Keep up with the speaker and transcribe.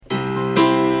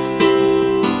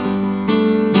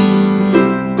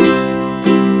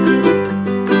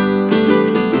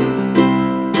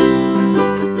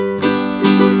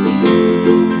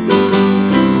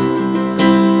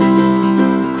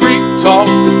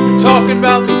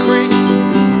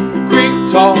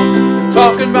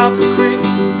talking about the creek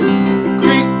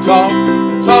talk,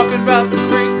 talking about the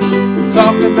creek,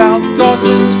 talking about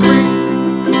Dawson's Creek.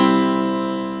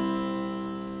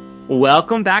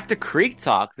 Welcome back to Creek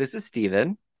Talk. This is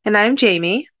Steven. And I'm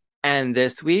Jamie. And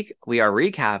this week we are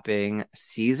recapping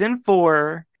season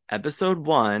 4, episode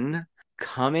 1,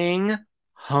 Coming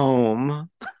Home.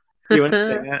 Do you want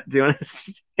to sing it? Do you want to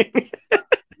sing it?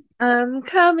 I'm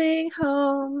coming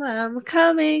home.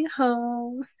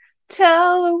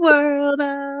 Tell the world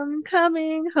I'm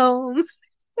coming home.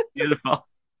 Beautiful.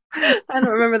 I don't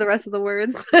remember the rest of the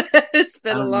words. It's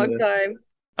been a long time.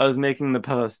 I was making the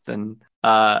post and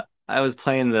I was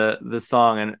playing the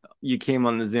song and you came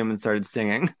on the Zoom and started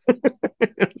singing.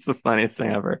 It's the funniest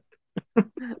thing ever.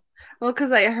 Well,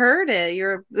 because I heard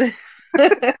it.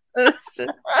 It's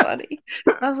just funny.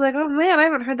 I was like, oh man, I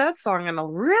haven't heard that song in a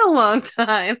real long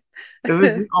time. It was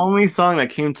the only song that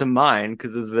came to mind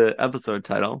because of the episode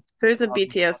title. There's a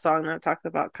BTS song that talks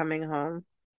about coming home.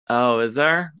 Oh, is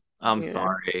there? I'm Yeah.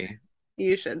 sorry.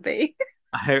 You should be.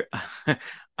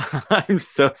 I'm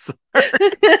so sorry.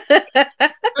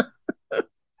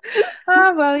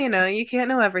 Oh, well, you can't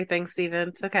know everything, Steven.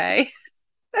 It's okay.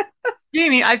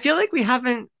 Jamie, I feel like we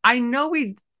haven't. I know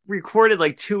we recorded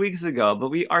like 2 weeks ago,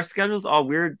 but our schedule's all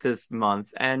weird this month,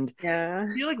 and Yeah.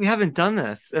 I feel like we haven't done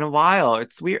this in a while.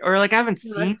 It's weird, or like I haven't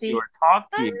seen you or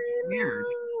talked to you. It's weird.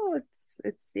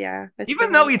 It's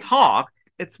Even though we talk,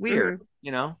 it's weird,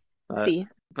 See.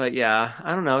 But yeah,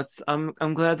 I don't know.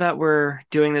 I'm glad that we're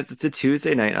doing this. It's a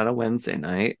Tuesday night, not a Wednesday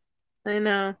night. I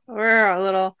know. We're a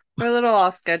little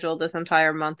off schedule this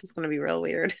entire month. It's going to be real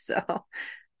weird. So,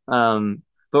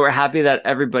 but we're happy that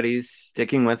everybody's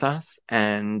sticking with us,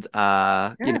 and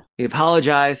we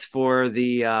apologize for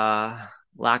the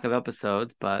lack of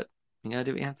episodes, but we gotta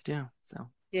do what we have to do. So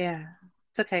yeah,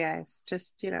 it's okay, guys.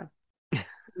 Just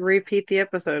repeat the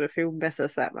episode if you miss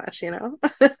us that much,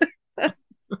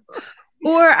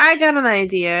 Or I got an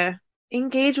idea.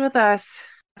 Engage with us.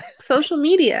 Social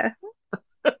media.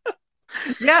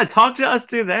 Yeah, talk to us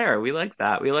through there. We like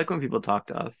that. We like when people talk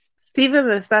to us. Steven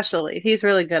especially. He's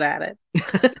really good at it.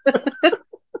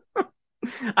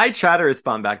 I try to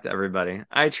respond back to everybody.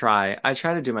 I try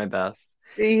to do my best.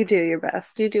 You do your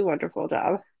best. You do a wonderful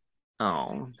job.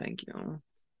 Oh, thank you.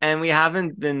 And I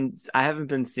haven't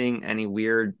been seeing any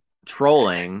weird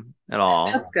trolling at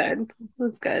all. That's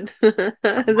good.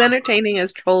 As entertaining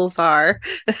as trolls are.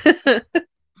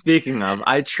 Speaking of,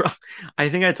 I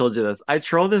think I told you this. I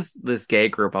troll this gay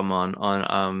group I'm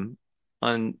on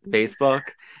Facebook.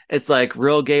 It's like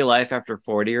Real Gay Life After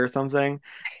 40 or something.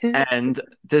 And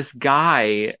this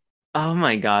guy, oh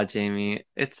my God, Jamie,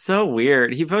 it's so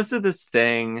weird. He posted this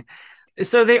thing.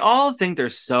 So they all think they're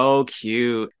so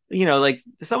cute. Like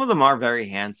some of them are very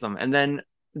handsome. And then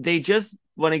they just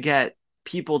want to get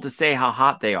people to say how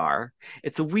hot they are.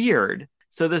 It's weird.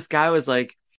 So this guy was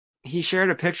like, he shared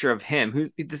a picture of him.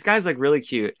 This guy's like really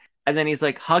cute. And then he's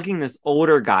like hugging this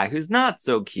older guy who's not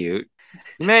so cute.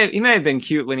 He may have been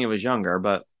cute when he was younger,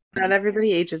 but not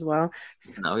everybody ages well.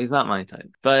 No, he's not my type.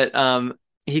 But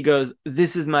he goes,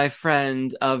 "This is my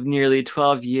friend of nearly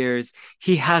 12 years.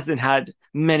 He hasn't had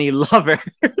many lovers."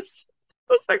 I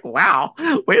was like, wow,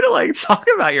 way to talk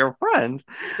about your friend.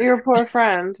 Your poor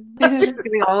friend. He's just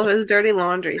getting all of his dirty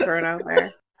laundry thrown out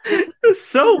there. It's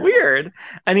so weird.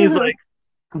 And he's like,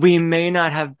 "We may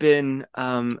not have been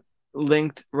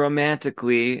linked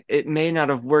romantically. It may not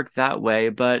have worked that way,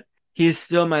 but he's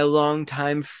still my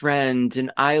longtime friend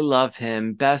and I love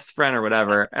him, best friend," or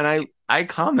whatever. And I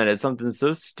commented something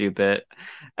so stupid.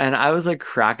 And I was like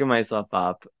cracking myself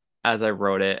up as I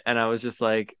wrote it. And I was just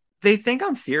like, they think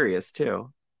I'm serious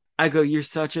too. I go, "You're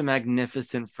such a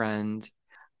magnificent friend.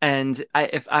 And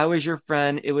if I was your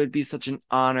friend, it would be such an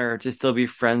honor to still be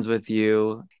friends with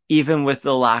you, even with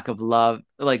the lack of love,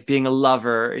 like being a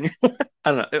lover." And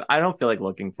I don't know. I don't feel like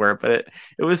looking for it, but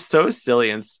it was so silly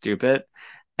and stupid.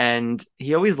 And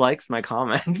he always likes my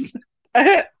comments.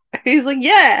 He's like,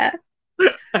 yeah.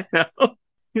 I know.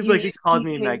 He's like, he called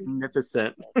me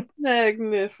magnificent.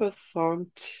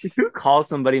 Magnificent. Who calls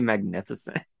somebody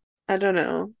magnificent? I don't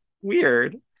know.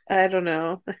 Weird. I don't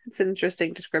know. It's an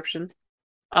interesting description.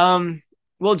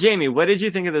 Well, Jamie, what did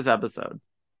you think of this episode?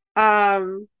 I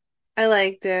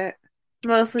liked it.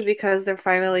 Mostly because they're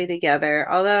finally together.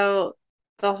 Although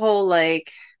the whole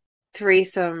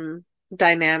threesome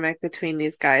dynamic between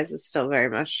these guys is still very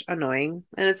much annoying.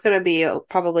 And it's gonna be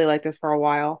probably like this for a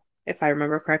while, if I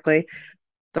remember correctly.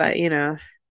 But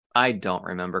I don't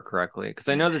remember correctly because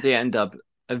I know that they end up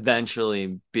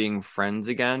eventually being friends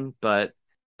again. But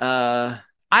I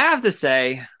have to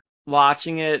say,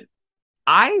 watching it,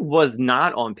 I was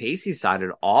not on Pacey's side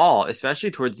at all,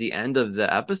 especially towards the end of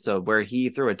the episode where he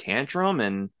threw a tantrum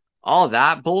and all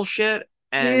that bullshit.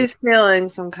 And He's feeling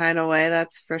some kind of way,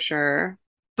 that's for sure.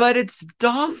 but it's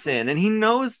Dawson, and he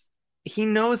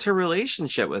knows her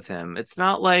relationship with him. It's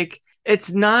not like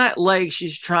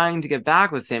she's trying to get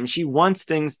back with him. She wants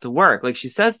things to work. Like she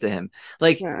says to him,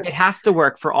 like Yeah. it has to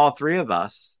work for all three of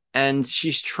us. And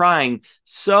she's trying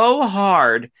so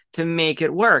hard to make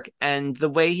it work. And the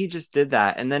way he just did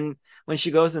that. And then when she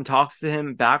goes and talks to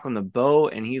him back on the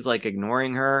boat and he's like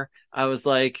ignoring her, I was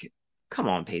like, come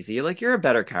on, Pacey. Like you're a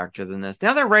better character than this.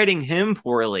 Now they're writing him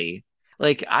poorly.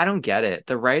 Like, I don't get it.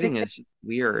 The writing is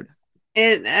weird.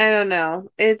 I don't know.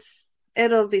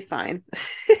 It'll be fine.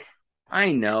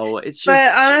 I know. It's But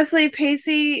just honestly,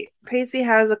 Pacey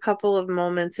has a couple of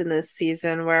moments in this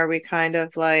season where we kind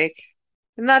of like,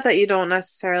 not that you don't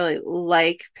necessarily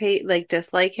like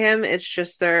dislike him. It's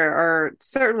just there are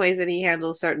certain ways that he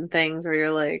handles certain things where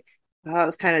you're like, oh, that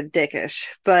was kind of dickish.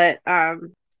 But I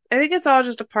think it's all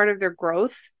just a part of their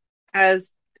growth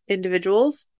as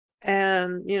individuals.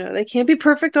 And they can't be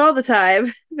perfect all the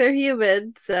time. They're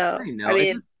human. So I know. I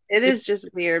mean, it it's is just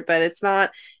weird, but it's not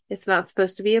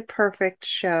supposed to be a perfect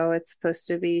show. It's supposed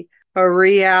to be a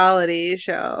reality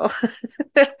show.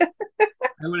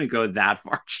 I wouldn't go that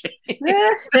far, Jay.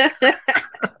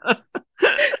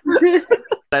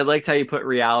 I liked how you put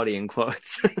reality in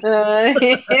quotes.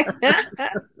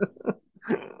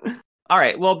 All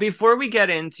right. Well, before we get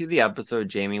into the episode,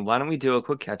 Jamie, why don't we do a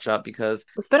quick catch up because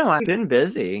It's been a while. you've been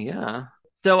busy. Yeah.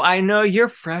 So I know you're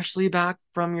freshly back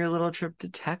from your little trip to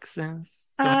Texas.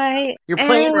 So your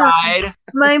plane ride.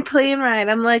 My plane ride.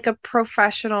 I'm like a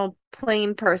professional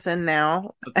plane person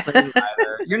now. A plane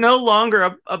rider. You're no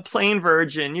longer a plane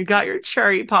virgin. You got your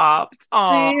cherry popped.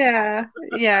 Oh,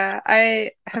 Yeah.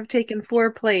 I have taken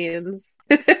 4 planes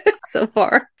so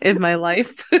far in my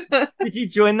life. did you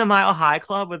join the Mile High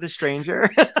Club with a stranger?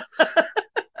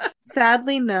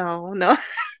 Sadly, no.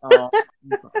 Oh,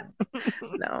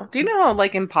 No. Do you know how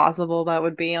like impossible that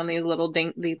would be on these little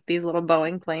these little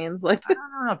Boeing planes? Like, I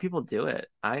don't know how people do it.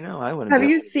 I know I wouldn't. have be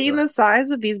you able to do seen it. the size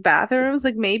of these bathrooms?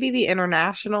 Like maybe the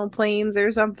international planes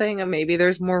or something, and maybe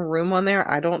there's more room on there.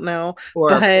 I don't know.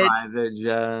 Or a But private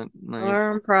jet? Like,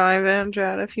 or a private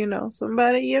jet if you know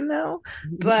somebody, you know.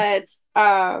 But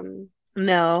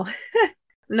no.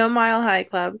 No Mile High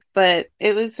Club, but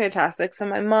it was fantastic. So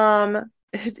my mom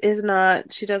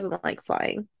she doesn't like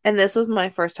flying. And this was my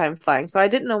first time flying, so I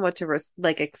didn't know what to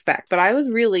expect, but I was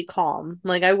really calm.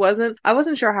 Like I wasn't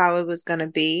sure how it was going to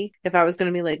be, if I was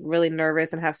going to be like really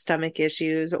nervous and have stomach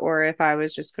issues, or if I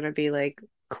was just going to be like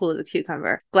cool as a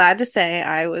cucumber. Glad to say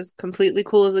I was completely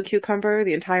cool as a cucumber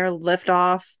the entire lift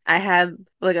off. I had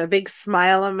like a big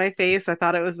smile on my face. I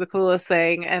thought it was the coolest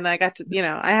thing, and I got to,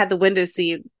 I had the window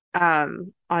seat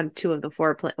on 3 of the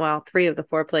 4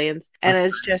 planes, and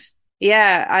That's it's just,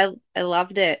 yeah, I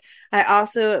loved it.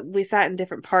 We sat in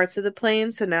different parts of the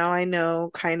plane, so now I know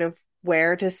kind of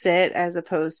where to sit, as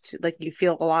opposed to like you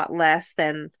feel a lot less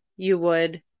than you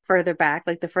would further back.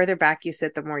 Like the further back you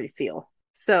sit, the more you feel.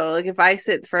 So like if I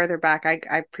sit further back,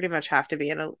 I pretty much have to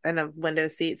be in a window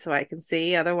seat so I can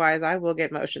see. Otherwise, I will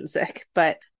get motion sick.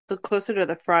 But the closer to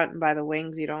the front and by the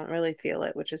wings, you don't really feel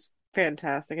it, which is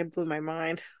fantastic. It blew my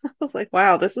mind. I was like,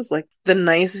 wow, this is like the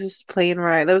nicest plane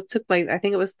ride. I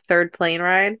think it was the 3rd plane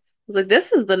ride. I was like,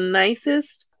 this is the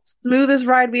nicest, smoothest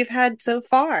ride we've had so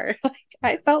far. Like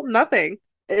I felt nothing.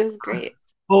 It was great.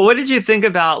 Well, what did you think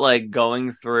about like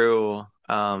going through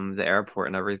the airport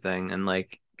and everything and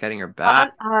like getting your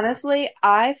bag? Honestly,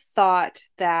 I thought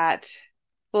that,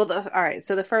 all right,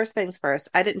 so the first things first,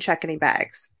 I didn't check any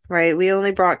bags, right? We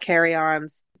only brought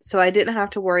carry-ons, so I didn't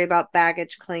have to worry about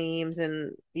baggage claims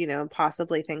and,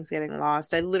 possibly things getting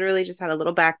lost. I literally just had a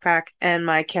little backpack and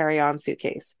my carry-on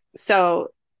suitcase. So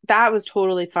that was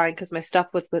totally fine because my stuff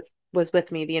was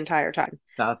with me the entire time.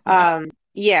 That's nice.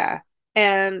 Yeah.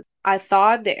 And I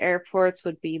thought the airports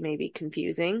would be maybe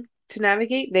confusing to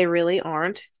navigate. They really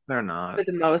aren't. They're not. For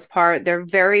the most part, they're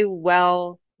very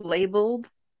well labeled.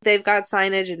 They've got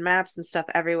signage and maps and stuff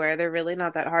everywhere. They're really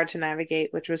not that hard to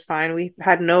navigate, which was fine. We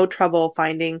had no trouble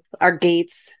finding our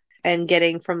gates and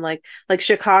getting from like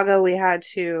Chicago. We had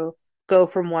to go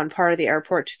from one part of the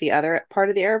airport to the other part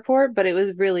of the airport, but it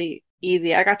was really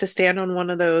easy. I got to stand on one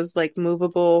of those like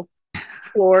movable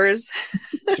floors.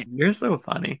 You're so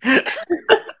funny.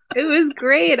 It was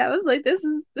great. I was like, this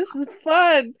is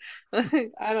fun.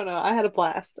 I don't know. I had a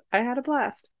blast.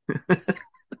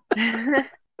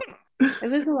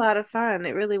 It was a lot of fun.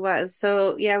 It really was.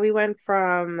 So yeah, we went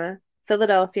from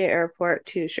Philadelphia airport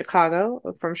to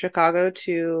Chicago, from Chicago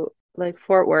to like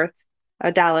Fort Worth,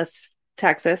 Dallas,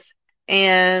 Texas.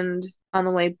 And on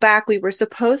the way back, we were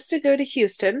supposed to go to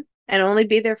Houston and only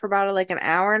be there for about like an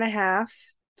hour and a half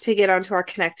to get onto our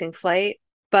connecting flight.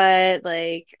 But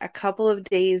like a couple of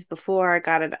days before, I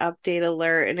got an update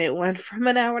alert and it went from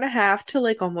an hour and a half to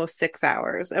like almost 6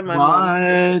 hours. And my mom's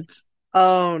like, What?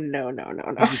 oh, no, no,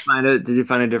 no, no. Did you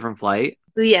find a different flight?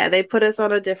 Yeah, they put us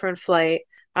on a different flight.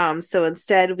 So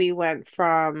instead we went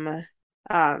from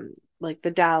like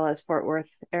the Dallas Fort Worth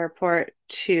airport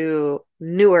to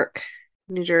Newark,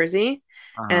 New Jersey.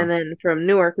 Uh-huh. And then from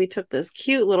Newark we took this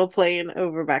cute little plane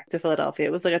over back to Philadelphia.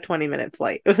 It was like a 20-minute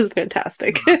flight. It was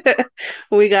fantastic.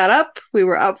 We got up, we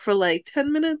were up for like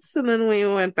 10 minutes and then we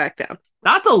went back down.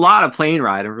 That's a lot of plane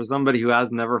riding for somebody who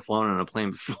has never flown on a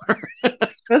plane before.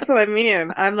 That's what I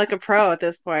mean. I'm like a pro at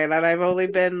this point, and I've only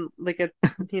been like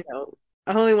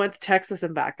I only went to Texas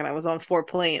and back, and I was on 4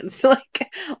 planes, like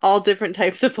all different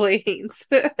types of planes.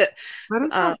 But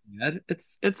it's Um, not bad.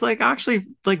 It's like actually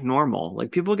like normal.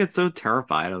 Like people get so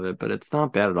terrified of it, but it's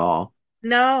not bad at all.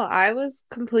 no, I was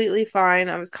completely fine.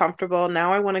 I was comfortable.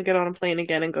 Now I want to get on a plane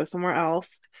again and go somewhere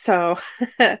else. So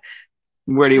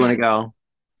Where do you want to go?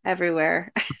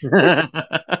 everywhere.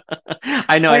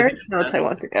 I know. Where else I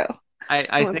want to go? I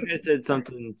I want think I said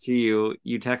something to you.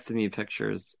 You texted me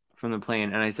pictures from the plane,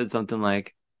 and I said something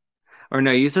like, or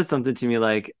no, you said something to me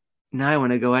like, "No, I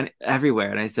want to go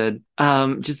everywhere." And I said,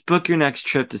 just book your next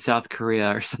trip to South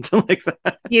Korea or something like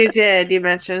that." You did. You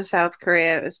mentioned South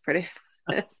Korea. It was pretty.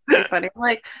 It's pretty funny. I'm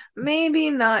like, maybe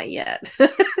not yet.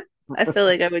 I feel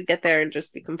like I would get there and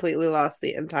just be completely lost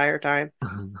the entire time.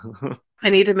 I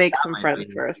need to make some Might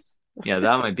friends be, first. yeah,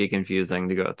 that might be confusing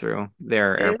to go through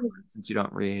their It- airport since you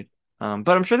don't read. But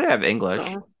I'm sure they have English.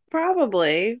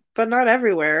 Probably, but not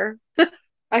everywhere.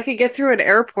 I could get through an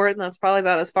airport, and that's probably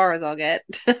about as far as I'll get.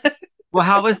 Well,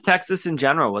 how was Texas in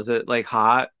general? Was it like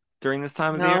hot during this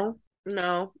time of the year? No,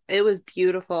 no, it was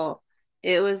beautiful.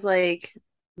 It was like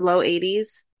low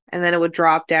 80s, and then it would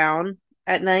drop down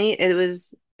at night. It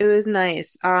was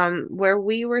nice. Where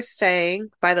we were staying,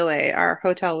 by the way, our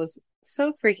hotel was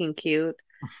so freaking cute.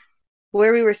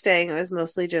 Where we were staying, it was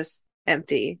mostly just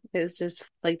empty. It was just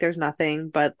like there's nothing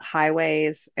but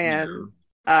highways Yeah. and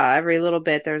every little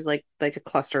bit there's like a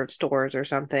cluster of stores or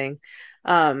something.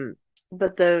 Um,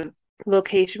 but the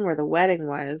location where the wedding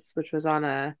was, which was on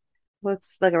a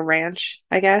what's like a ranch,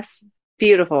 I guess.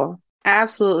 Beautiful.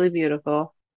 Absolutely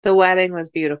beautiful. The wedding was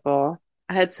beautiful.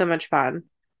 I had so much fun.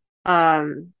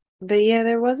 Um, but yeah,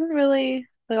 there wasn't really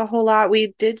like a whole lot.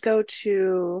 We did go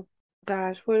to,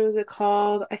 gosh, what was it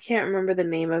called? I can't remember the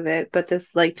name of it, but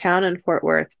this like town in Fort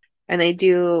Worth, and they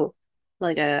do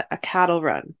like a cattle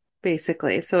run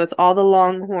basically. So it's all the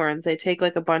longhorns. They take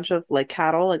like a bunch of like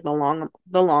cattle, like the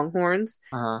longhorns,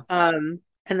 Uh-huh.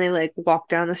 and they like walk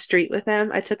down the street with them.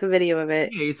 I took a video of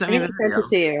it. Yeah, you sent I me think the I sent it video.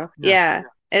 to you. Yeah. Yeah.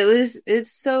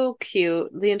 It's so cute.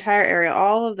 The entire area,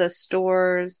 all of the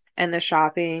stores and the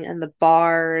shopping and the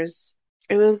bars.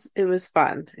 It was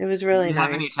fun. It was Did really you have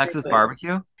any nice. Texas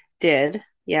barbecue? Did.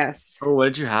 Yes. Oh, what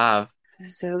did you have? It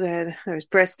was so good. There was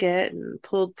brisket and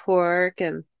pulled pork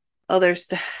and other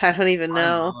stuff. I don't even I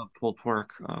know. love pulled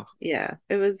pork. Oh. Yeah.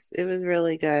 It was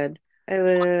really good. It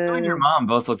You and your was mom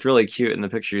both looked really cute in the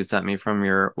picture you sent me from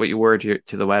your what you wore to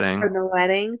the for wedding. the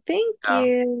wedding. Thank Yeah.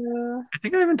 you. I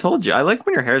think I even told you. I like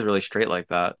when your hair is really straight like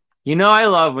that. You know I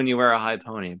love when you wear a high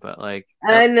pony, but like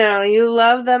I know you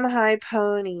love them high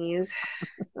ponies.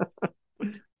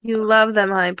 You love them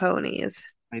high ponies.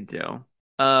 I do.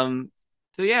 Um,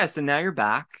 so yeah, so now you're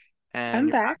back and I'm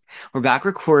back. we're back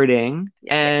recording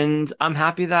Yes. and I'm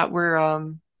happy that we're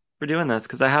doing this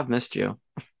because I have missed you.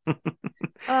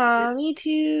 Oh, me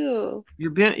too.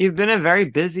 You've been a very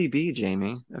busy bee,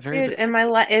 Jamie. A very Dude, busy. and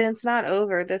and it's not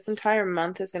over. This entire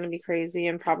month is going to be crazy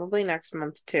and probably next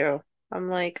month too. I'm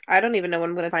like, I don't even know when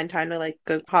I'm going to find time to like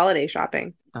go holiday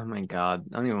shopping. Oh my God.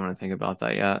 I don't even want to think about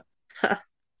that yet.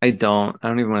 I don't. I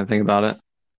don't even want to think about it.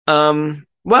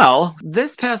 Well,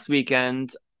 this past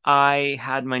weekend I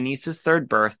had my niece's third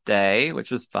birthday,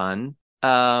 which was fun.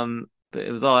 But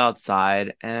it was all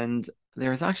outside and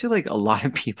there was actually like a lot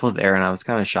of people there and I was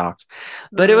kind of shocked.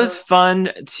 But it was fun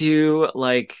to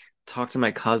like talk to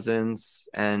my cousins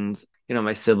and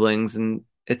my siblings and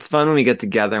it's fun when we get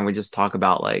together and we just talk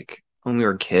about like when we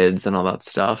were kids and all that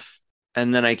stuff.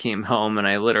 And then I came home and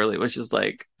I literally was just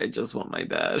like, I just want my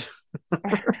bed.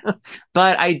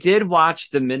 But I did watch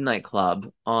The Midnight Club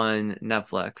on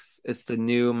Netflix. It's the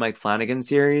new Mike Flanagan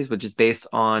series, which is based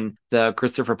on the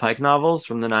Christopher Pike novels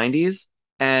from the 90s.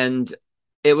 And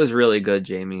it was really good,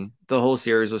 Jamie. The whole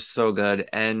series was so good.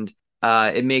 And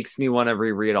it makes me want to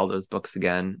reread all those books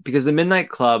again because The Midnight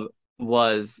Club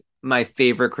was my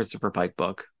favorite Christopher Pike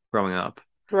book growing up.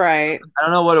 Right. I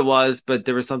don't know what it was, but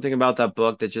there was something about that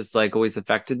book that just like always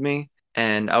affected me.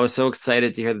 And I was so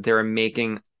excited to hear that they were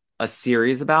making a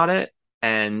series about it.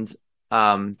 And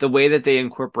the way that they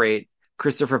incorporate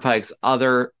Christopher Pike's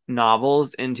other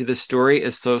novels into the story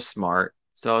is so smart.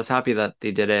 So I was happy that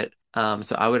they did it.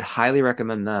 So I would highly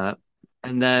recommend that.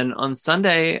 And then on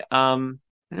Sunday, I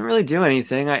didn't really do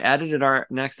anything. I edited our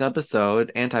next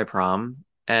episode, Anti-Prom,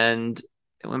 and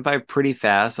it went by pretty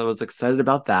fast. I was excited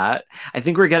about that. I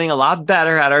think we're getting a lot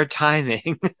better at our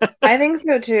timing. I think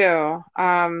so too.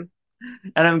 And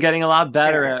I'm getting a lot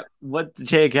better Yeah. at what to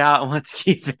take out and what to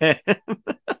keep in.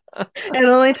 It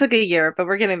only took a year, but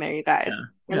we're getting there, you Yeah, guys.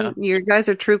 yeah, And you guys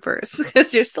are troopers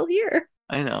because you're still here.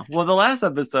 I know. Well, the last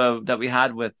episode that we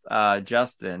had with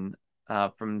Justin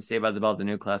from Saved by the Bell, the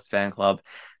New Class fan club,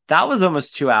 that was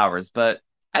almost 2 hours, but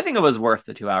I think it was worth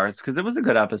the 2 hours because it was a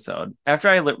good episode. After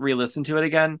I re-listened to it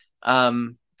again,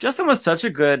 Justin was such a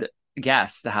good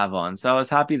guest to have on. So I was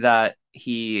happy that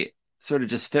he sort of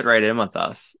just fit right in with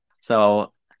us.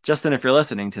 So, Justin, if you're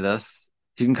listening to this,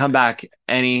 you can come back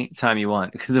anytime you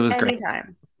want because it was great.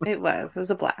 Anytime. It was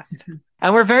a blast.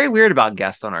 And we're very weird about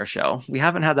guests on our show. We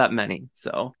haven't had that many.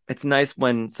 So it's nice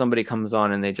when somebody comes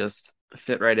on and they just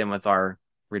fit right in with our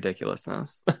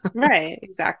ridiculousness. Right,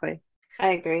 exactly. I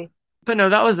agree. But no,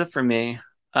 that was it for me.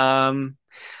 Um,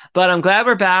 but I'm glad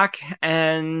we're back.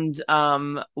 And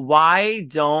why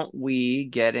don't we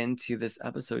get into this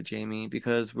episode, Jamie?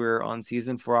 Because we're on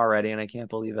season 4 already and I can't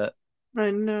believe it.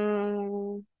 I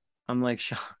know. I'm like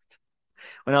shocked.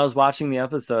 When I was watching the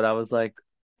episode, I was like,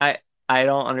 I I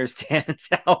don't understand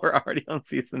how we're already on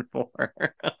season 4.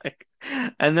 Like,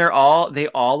 and they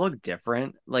all look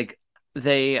different. Like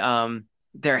they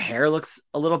their hair looks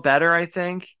a little better, I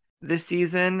think, this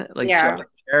season. Like Yeah. Joey's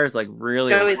hair is like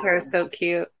really Joey's hair is so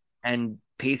cute. and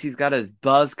Pacey's got his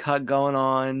buzz cut going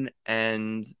on,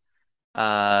 and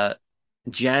uh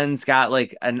Jen's got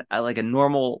like a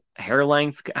normal hair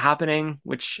length happening,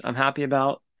 which I'm happy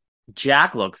about.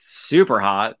 Jack looks super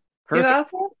hot. You Her,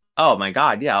 also? oh my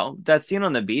God, yeah, that scene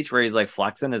on the beach where he's like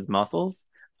flexing his muscles.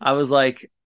 I was like,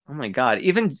 oh my God.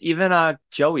 Even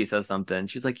Joey says something.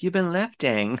 She's like, "You've been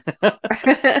lifting."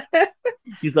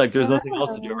 He's like, "There's nothing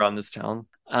else to do Wow. around this town."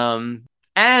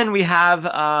 And we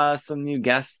have some new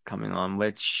guests coming on,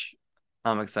 which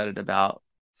I'm excited about.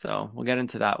 So we'll get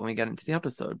into that when we get into the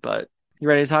episode. But you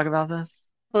ready to talk about this?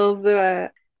 Let's do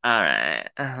it. All right,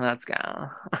 let's go.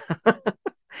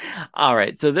 All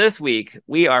right, so this week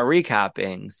we are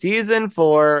recapping season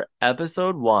 4,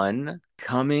 episode 1,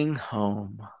 Coming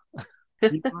Home.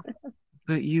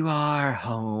 But you are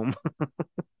home.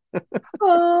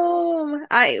 Home.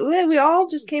 We all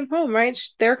just came home, right?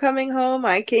 They're coming home.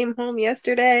 I came home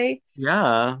yesterday.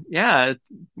 Yeah, yeah, it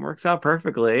works out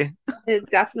perfectly. It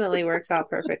definitely works out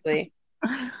perfectly.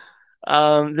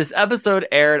 This episode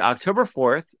aired October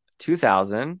 4th,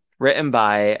 2000, written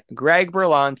by Greg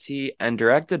Berlanti and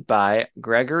directed by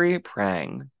Gregory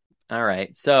Prang. All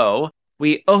right, so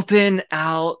we open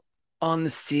out on the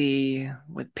sea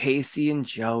with Pacey and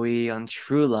Joey on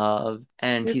True Love,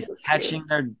 and It's he's so catching cute.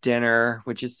 their dinner,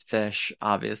 which is fish,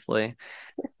 obviously.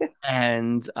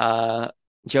 And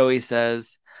Joey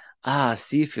says, "Ah,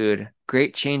 seafood,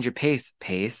 great change of pace."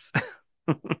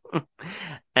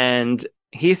 And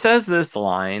he says this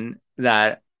line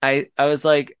that I was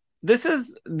like, these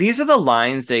are the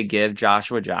lines they give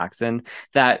Joshua Jackson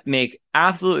that make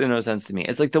absolutely no sense to me.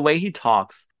 It's like the way he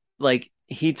talks like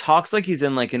he's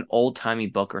in like an old-timey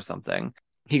book or something.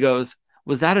 He goes,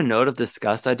 "Was that a note of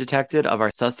disgust I detected of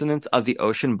our sustenance of the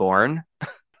ocean born?"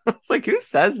 It's like, who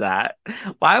says that?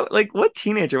 Why, like, what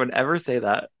teenager would ever say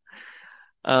that?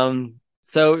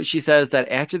 So she says that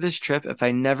after this trip, if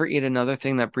I never eat another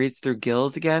thing that breathes through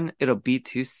gills again, it'll be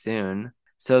too soon.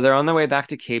 So they're on their way back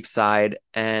to Cape Side,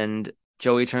 and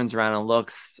Joey turns around and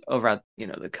looks over at,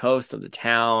 the coast of the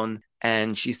town,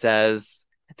 and she says,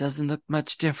 "It doesn't look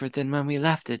much different than when we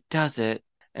left it, does it?"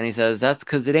 And he says, "That's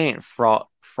because it ain't Fraulein.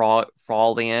 Fraul."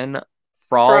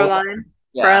 Fräulein.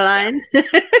 Yeah, Fräulein.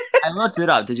 I looked it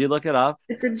up. Did you look it up?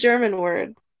 It's a German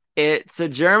word. It's a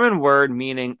German word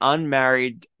meaning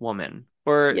unmarried woman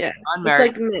or Yeah. It's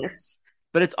unmarried, like Miss.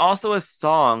 but it's also a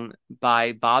song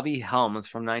by Bobby Helms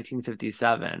from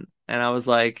 1957. And I was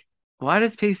like, why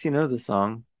does Pacey know the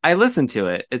song? I listened to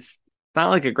it. It's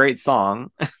not like a great song.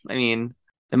 I mean,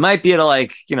 it might be to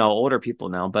like, older people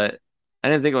now, but I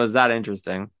didn't think it was that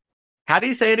interesting. How do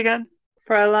you say it again?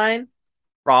 Fräulein.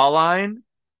 Fraulein?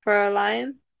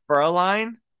 Fräulein.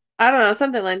 Fraulein? I don't know,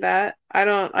 something like that. I I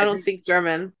don't think, speak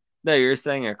German. no, you're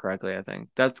saying it correctly, I think.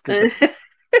 That's because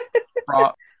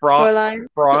Fra, Fra, Fräulein.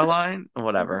 Fraulein?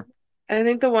 Whatever. I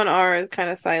think the one R is kind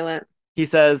of silent. He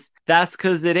says, that's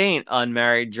because it ain't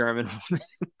unmarried German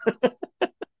woman.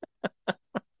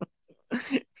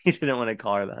 He didn't want to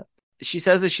call her that. She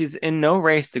says that she's in no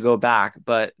race to go back,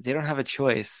 but they don't have a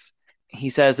choice. He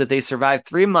says that they survived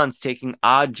 3 months taking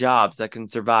odd jobs that can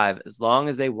survive as long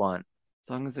as they want, as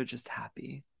long as they're just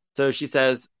happy. So she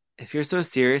says, if you're so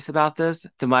serious about this,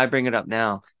 then why bring it up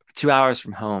now? 2 hours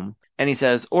from home. And he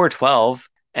says, or 12.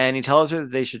 And he tells her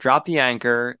that they should drop the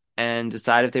anchor and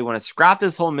decide if they want to scrap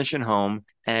this whole mission home.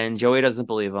 And Joey doesn't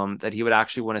believe him, that he would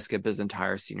actually want to skip his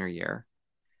entire senior year.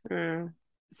 Mm.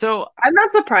 So I'm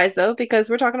not surprised though, because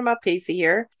we're talking about Pacey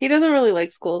here. He doesn't really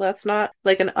like school. That's not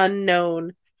like an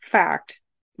unknown fact.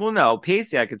 well, no,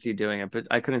 Pacey I could see doing it, but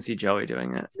I couldn't see Joey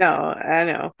doing it. No, I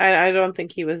know. I don't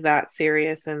think he was that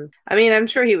serious. And I mean, I'm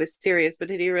sure he was serious, but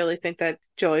did he really think that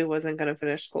Joey wasn't going to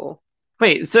finish school?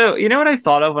 Wait, so you know what I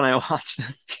thought of when I watched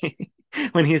this, Jamie?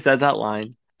 When he said that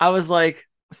line? I was like,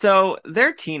 so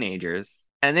they're teenagers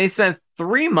and they spent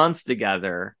 3 months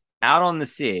together out on the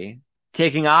sea,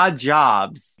 taking odd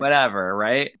jobs, whatever,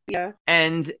 right? Yeah.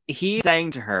 And he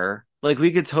saying to her, like,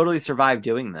 we could totally survive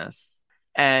doing this.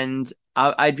 And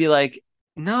I'd be like,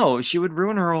 no, she would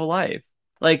ruin her whole life.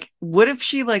 Like, what if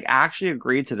she like actually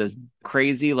agreed to this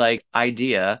crazy like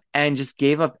idea and just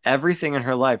gave up everything in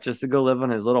her life just to go live on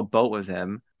his little boat with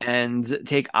him and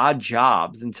take odd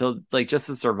jobs until like just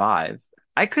to survive?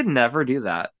 I could never do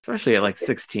that, especially at like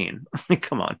 16. Like,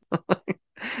 come on.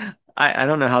 I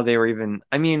don't know how they were even.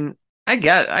 I mean, I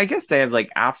guess they have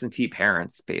like absentee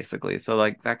parents basically, so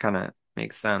like that kind of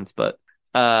makes sense. But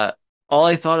all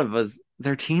I thought of was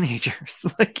they're teenagers.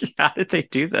 Like, how did they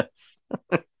do this?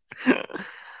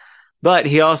 But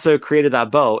he also created that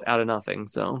boat out of nothing.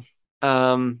 So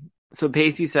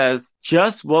Pacey says,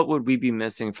 just what would we be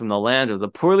missing from the land of the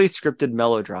poorly scripted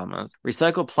melodramas?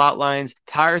 Recycled plot lines,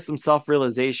 tiresome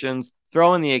self-realizations,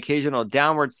 throw in the occasional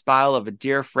downward spiral of a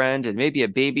dear friend and maybe a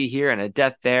baby here and a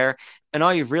death there. And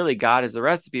all you've really got is a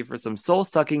recipe for some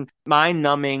soul-sucking,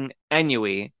 mind-numbing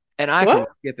ennui. And I can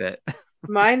skip it.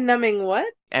 Mind-numbing what?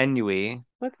 Ennui.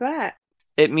 What's that?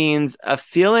 It means a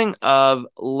feeling of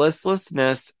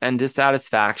listlessness and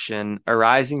dissatisfaction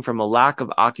arising from a lack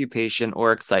of occupation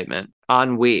or excitement.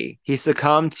 Ennui. He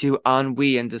succumbed to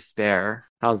ennui and despair.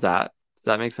 How's that? Does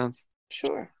that make sense?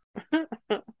 Sure.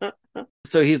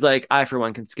 So he's like, I for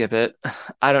one can skip it.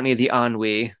 I don't need the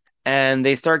ennui. And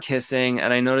they start kissing,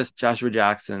 and I noticed Joshua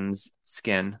Jackson's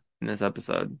skin in this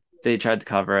episode. They tried to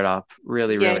cover it up.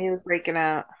 Really. He was breaking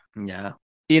out. Yeah.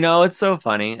 You know, it's so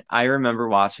funny. I remember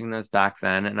watching this back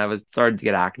then and I was started to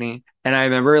get acne. And I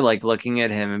remember like looking at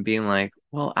him and being like,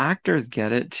 well, actors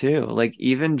get it too. Like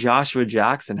even Joshua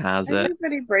Jackson has it.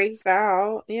 Everybody breaks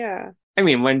out. Yeah. I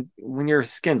mean, when your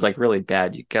skin's like really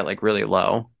bad, you get like really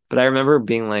low. But I remember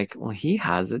being like, well, he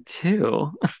has it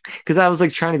too. Because I was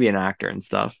like trying to be an actor and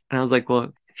stuff. And I was like, well,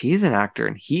 if he's an actor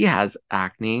and he has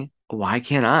acne, why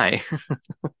can't I?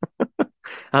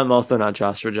 I'm also not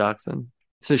Joshua Jackson.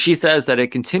 So she says that it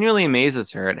continually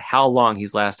amazes her at how long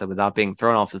he's lasted without being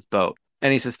thrown off his boat.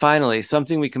 And he says, finally,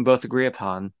 something we can both agree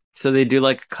upon. So they do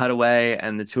like a cutaway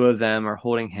and the two of them are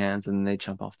holding hands and they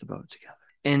jump off the boat together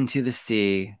into the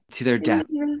sea to their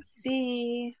death. Into the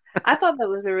sea. I thought that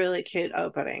was a really cute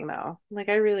opening though. Like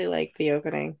I really liked the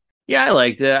opening. Yeah, I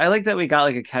liked it. I like that we got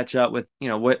like a catch up with, you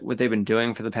know, what they've been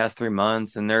doing for the past 3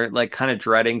 months and they're like kind of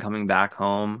dreading coming back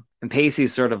home. And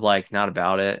Pacey's sort of like not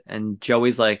about it. And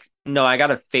Joey's like, no, I got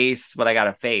to face what I got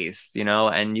to face, you know,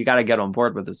 and you got to get on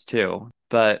board with this too.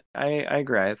 But I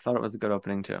agree. I thought it was a good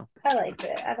opening too. I liked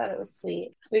it. I thought it was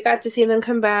sweet. We got to see them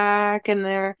come back and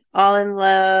they're all in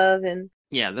love and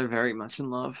yeah, they're very much in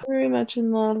love. Very much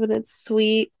in love and it's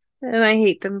sweet. And I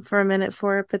hate them for a minute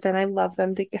for it, but then I love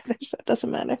them together, so it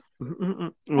doesn't matter.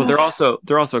 Well, they're also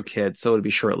kids, so it'll be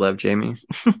short-lived, Jamie.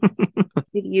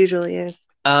 It usually is.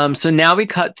 So now we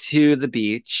cut to the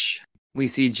beach. We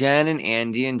see Jen and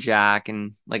Andy and Jack,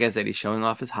 and like I said, he's showing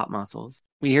off his hot muscles.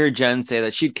 We hear Jen say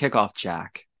that she'd kick off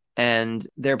Jack, and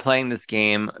they're playing this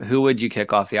game. Who would you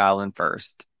kick off the island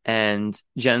first? And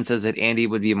Jen says that Andy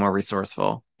would be more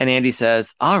resourceful. And Andy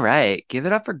says, all right, give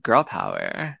it up for girl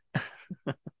power.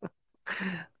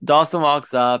 Dawson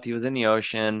walks up. He was in the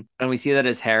ocean, and we see that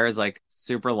his hair is like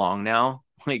super long now.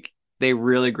 Like they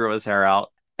really grew his hair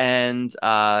out. And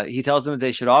he tells them that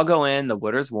they should all go in. The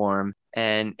water's warm.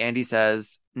 And Andy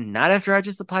says, not after I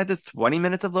just applied this 20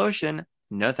 minutes of lotion.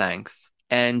 No thanks.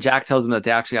 And Jack tells them that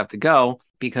they actually have to go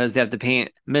because they have to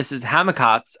paint Mrs.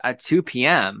 Hammocotts at 2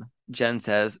 p.m. Jen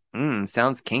says,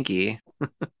 sounds kinky.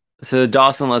 So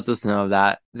Dawson lets us know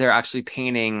that they're actually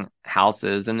painting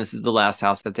houses, and this is the last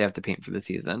house that they have to paint for the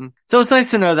season. So it's nice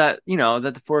to know that,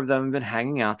 that the four of them have been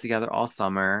hanging out together all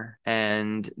summer,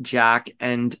 and Jack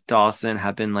and Dawson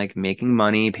have been like making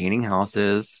money painting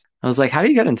houses. I was like, how do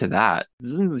you get into that? It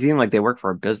doesn't seem like they work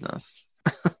for a business.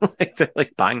 Like they're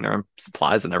like buying their own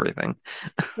supplies and everything.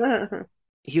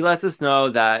 He lets us know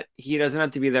that he doesn't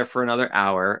have to be there for another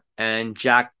hour, and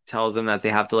Jack tells him that they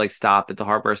have to like stop at the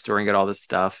hardware store and get all this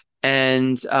stuff.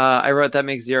 And I wrote that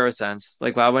makes zero sense.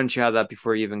 Like, why wouldn't you have that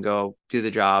before you even go do the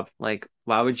job? Like,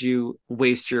 why would you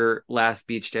waste your last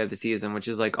beach day of the season, which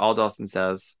is like all Dawson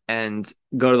says, and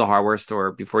go to the hardware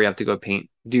store before you have to go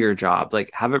do your job?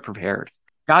 Like, have it prepared.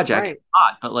 God, Jack, Right. it's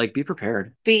hot, but like, be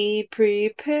prepared. Be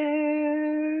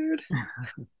prepared.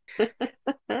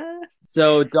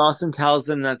 So Dawson tells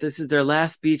them that this is their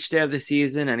last beach day of the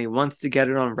season and he wants to get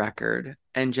it on record.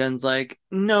 And Jen's like,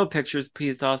 no pictures,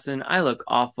 please, Dawson. I look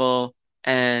awful.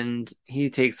 And he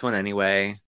takes one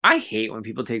anyway. I hate when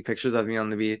people take pictures of me on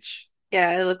the beach. Yeah,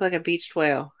 I look like a beached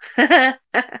whale. You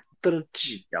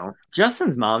don't.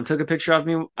 Justin's mom took a picture of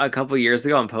me a couple years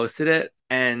ago and posted it.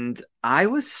 And I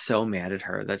was so mad at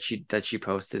her that she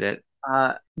posted it.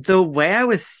 The way I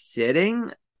was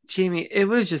sitting, Jamie, it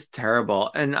was just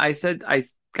terrible. And I said, I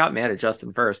got mad at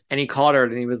Justin first. And he called her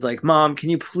and he was like, Mom, can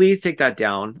you please take that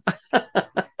down?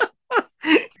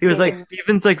 He was like,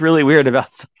 Steven's like really weird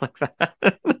about stuff like that.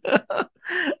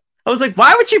 I was like,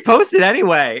 why would she post it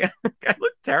anyway? I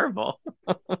look terrible.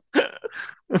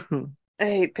 I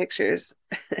hate pictures.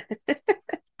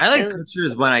 I like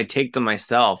pictures when I take them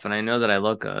myself and I know that I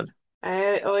look good.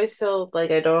 I always feel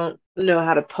like I don't know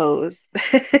how to pose.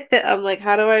 I'm like,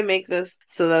 how do I make this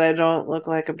so that I don't look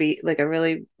like a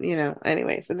really,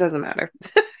 anyways, it doesn't matter.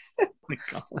 Oh my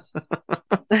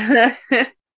God.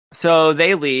 So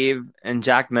they leave and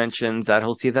Jack mentions that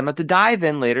he'll see them at the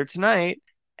dive-in later tonight.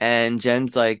 And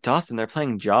Jen's like, Dawson, they're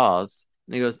playing Jaws.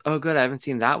 And he goes, oh, good, I haven't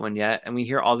seen that one yet. And we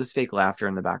hear all this fake laughter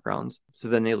in the background. So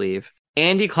then they leave.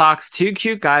 Andy clocks two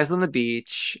cute guys on the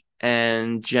beach.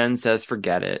 And Jen says,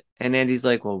 forget it. And Andy's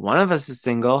like, well, one of us is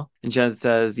single. And Jen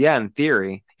says, yeah, in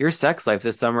theory. Your sex life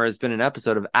this summer has been an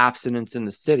episode of Abstinence in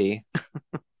the City.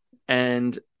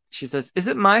 And she says, is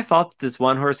it my fault that this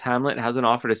one-horse Hamlet hasn't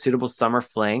offered a suitable summer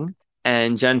fling?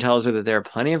 And Jen tells her that there are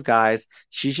plenty of guys.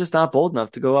 She's just not bold enough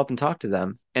to go up and talk to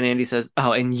them. And Andy says,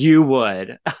 oh, and you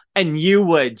would. And you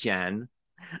would, Jen.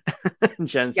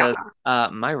 Jen says,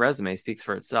 my resume speaks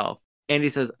for itself. Andy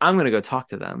says, I'm going to go talk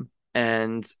to them.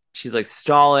 And she's like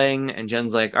stalling. And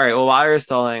Jen's like, all right, well, while you're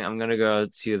stalling, I'm going to go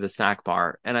to the snack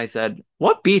bar. And I said,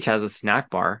 what beach has a snack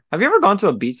bar? Have you ever gone to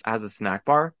a beach that has a snack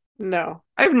bar? No.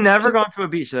 I've never gone to a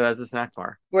beach that has a snack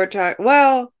bar. We're talking,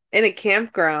 well, in a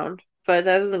campground, but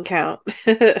that doesn't count.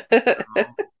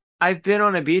 I've been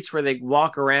on a beach where they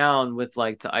walk around with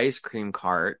like the ice cream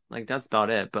cart. Like that's about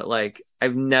it. But like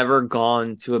I've never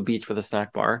gone to a beach with a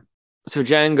snack bar. So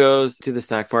Jen goes to the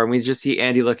snack bar and we just see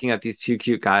Andy looking at these two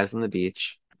cute guys on the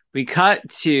beach. We cut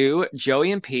to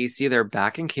Joey and Pacey. They're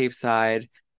back in Cape Side.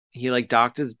 He like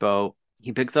docked his boat.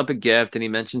 He picks up a gift and he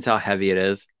mentions how heavy it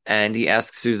is. And he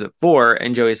asks who's it for.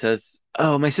 And Joey says,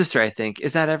 oh, my sister, I think.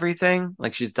 Is that everything?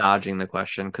 Like she's dodging the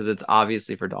question because it's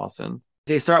obviously for Dawson.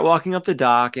 They start walking up the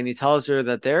dock and he tells her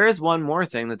that there is one more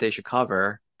thing that they should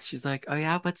cover. She's like, oh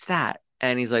yeah, what's that?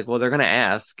 And he's like, well, they're going to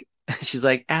ask. She's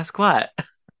like, ask what?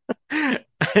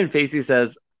 And Pacey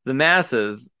says, the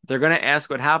masses, they're going to ask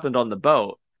what happened on the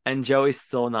boat. And Joey's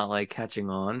still not like catching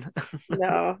on.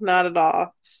 No, not at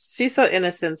all. She's so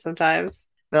innocent sometimes.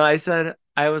 No, I said,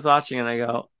 I was watching and I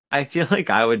go, I feel like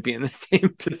I would be in the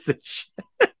same position.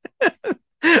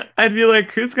 I'd be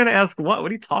like, who's going to ask what? What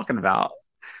are you talking about?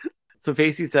 So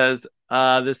Pacey says,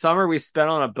 the summer we spent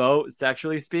on a boat,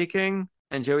 sexually speaking.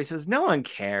 And Joey says, no one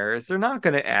cares. They're not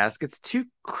going to ask. It's too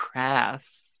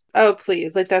crass. Oh,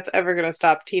 please. Like that's ever going to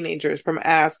stop teenagers from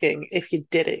asking if you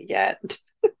did it yet.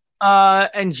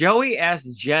 And Joey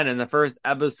asked Jen in the first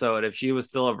episode if she was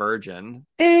still a virgin.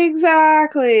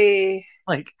 Exactly.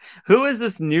 Like, who is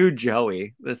this new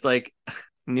Joey? This like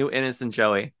new innocent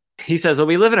Joey. He says, well,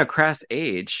 we live in a crass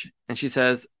age. And she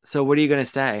says, so what are you going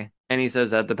to say? And he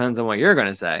says, that depends on what you're going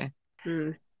to say.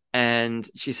 And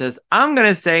she says, I'm going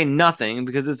to say nothing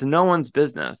because it's no one's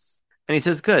business. And he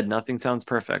says, good, nothing sounds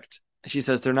perfect. She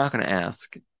says, they're not going to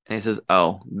ask. And he says,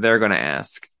 oh, they're going to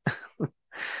ask.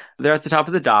 They're at the top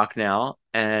of the dock now,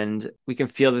 and we can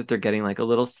feel that they're getting like a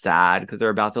little sad because they're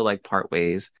about to like part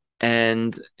ways.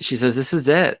 And she says, this is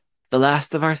it. The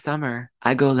last of our summer.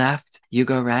 I go left, you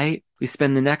go right. We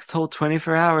spend the next whole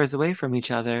 24 hours away from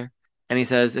each other. And he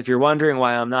says, if you're wondering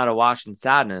why I'm not awash in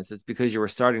sadness, it's because you were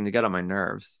starting to get on my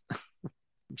nerves.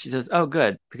 She says, "Oh,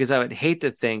 good, because I would hate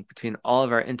to think between all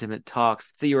of our intimate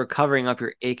talks that you were covering up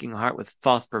your aching heart with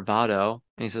false bravado."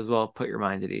 And he says, "Well, put your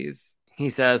mind at ease." He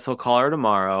says he'll call her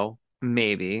tomorrow,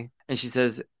 maybe. And she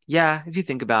says, "Yeah, if you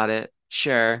think about it,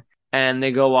 sure." And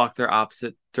they go walk their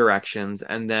opposite directions.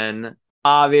 And then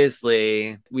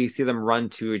obviously we see them run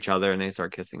to each other and they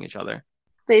start kissing each other.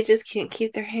 They just can't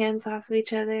keep their hands off of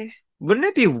each other. Wouldn't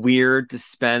it be weird to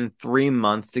spend 3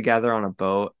 months together on a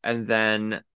boat and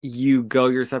then you go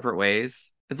your separate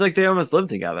ways? It's like they almost live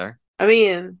together. I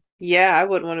mean, yeah, I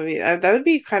wouldn't want to be. That would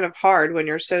be kind of hard when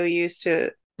you're so used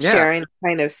to Yeah. sharing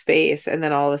kind of space and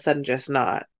then all of a sudden just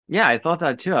not. Yeah, I thought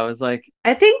that too. I was like,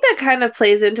 I think that kind of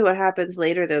plays into what happens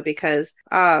later though, because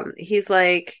he's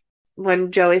like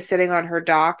when Joey's sitting on her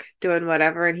dock doing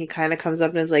whatever and he kind of comes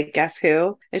up and is like, "Guess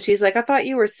who?" And she's like, "I thought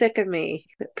you were sick of me."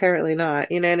 Apparently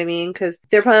not. You know what I mean? Because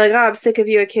they're probably like, "Oh, I'm sick of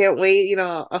you. I can't wait.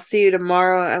 I'll see you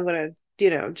tomorrow. I'm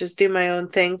gonna, just do my own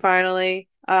thing finally."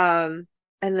 And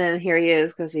then here he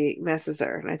is because he misses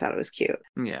her, and I thought it was cute.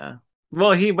 yeah.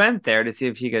 Well, he went there to see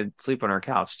if he could sleep on her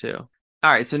couch too.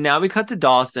 All right, so now we cut to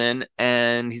Dawson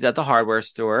and he's at the hardware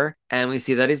store and we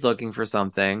see that he's looking for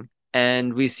something.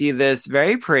 And we see this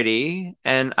very pretty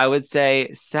and I would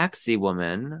say sexy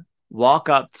woman walk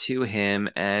up to him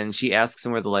and she asks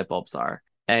him where the light bulbs are.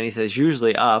 And he says,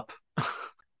 "Usually up."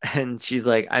 And she's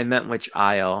like, "I meant which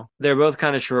aisle." They're both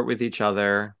kind of short with each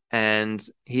other. And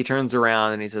he turns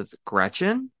around and he says,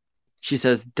 "Gretchen?" She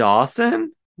says,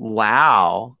 "Dawson?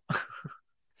 Wow."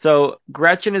 So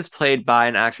Gretchen is played by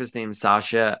an actress named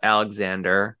Sasha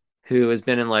Alexander, who has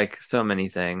been in like so many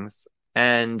things.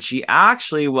 And she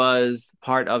actually was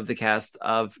part of the cast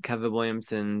of Kevin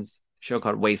Williamson's show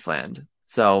called Wasteland.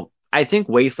 So I think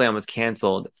Wasteland was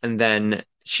canceled and then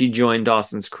she joined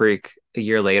Dawson's Creek a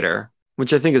year later,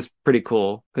 which I think is pretty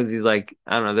cool because he's like,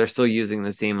 I don't know, they're still using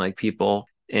the same like people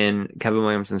in Kevin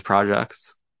Williamson's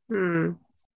projects. Hmm.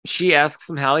 She asks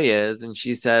him how he is, and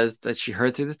she says that she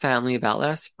heard through the family about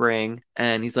last spring,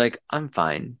 and he's like, "I'm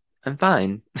fine. I'm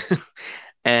fine."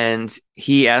 And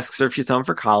he asks her if she's home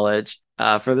for college,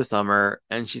 for the summer,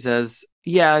 and she says,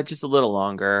 "Yeah, just a little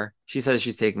longer." She says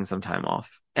she's taking some time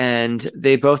off. And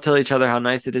they both tell each other how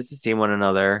nice it is to see one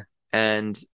another,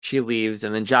 and she leaves,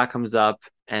 and then Jack comes up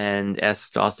and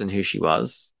asks Dawson who she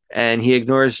was. And he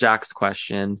ignores Jack's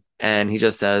question, and he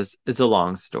just says, "It's a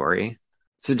long story."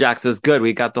 So Jack says, "Good,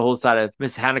 we got the whole side of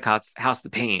Miss Hannicott's house to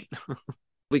paint."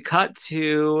 We cut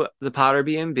to the Potter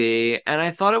B&B, and I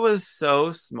thought it was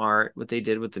so smart what they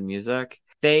did with the music.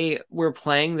 They were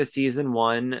playing the season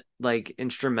 1 like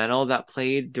instrumental that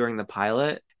played during the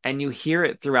pilot, and you hear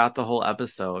it throughout the whole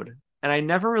episode. And I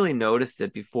never really noticed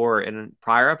it before in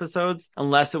prior episodes,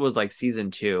 unless it was like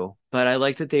season 2. But I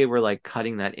like that they were like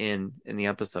cutting that in the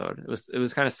episode. It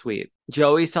was kind of sweet.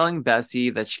 Joey's telling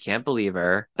Bessie that she can't believe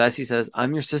her. Bessie says,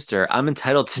 "I'm your sister. I'm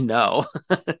entitled to know."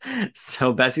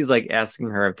 So Bessie's like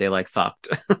asking her if they like fucked.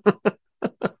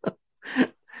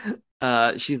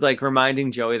 She's like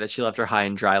reminding Joey that she left her high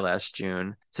and dry last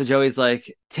June. So Joey's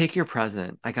like, "Take your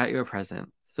present. I got you a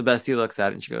present." So Bessie looks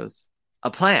at it and she goes,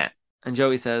 "A plant." And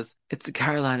Joey says, "It's a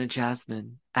Carolina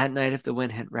jasmine. At night, if the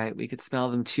wind hit right, we could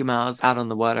smell them 2 miles out on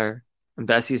the water." And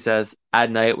Bessie says, "At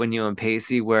night when you and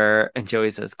Pacey were," and Joey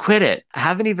says, "Quit it. I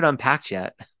haven't even unpacked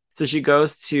yet." So she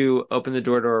goes to open the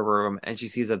door to her room and she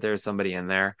sees that there's somebody in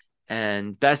there.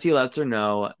 And Bessie lets her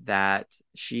know that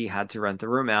she had to rent the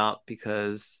room out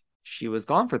because she was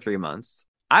gone for 3 months.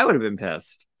 I would have been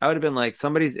pissed. I would have been like,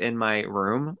 somebody's in my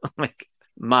room. Like,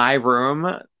 my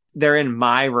room. They're in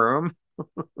my room.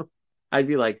 I'd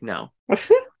be like, no.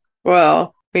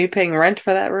 Well, are you paying rent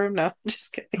for that room? No,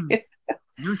 just kidding.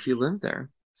 No, she lives there.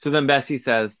 So then Bessie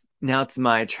says, "Now it's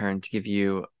my turn to give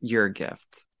you your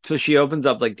gift." So she opens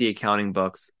up like the accounting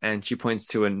books and she points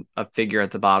to a figure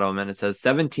at the bottom and it says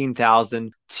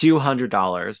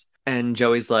 $17,200. And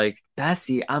Joey's like,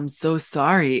 "Bessie, I'm so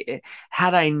sorry.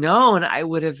 Had I known, I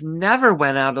would have never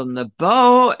went out on the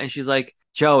boat." And she's like,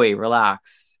 "Joey,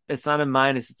 relax. It's not a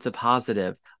minus, it's a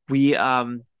positive. We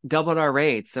doubled our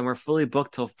rates and we're fully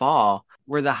booked till fall.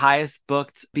 We're the highest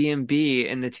booked B&B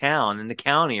in the town, in the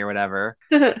county or whatever."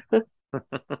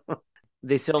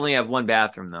 They still only have one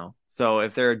bathroom though. So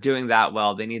if they're doing that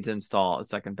well, they need to install a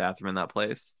second bathroom in that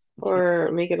place.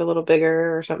 Or make it a little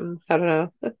bigger or something. I don't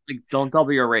know. Like, don't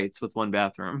double your rates with one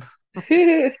bathroom.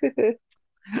 We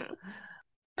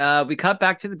cut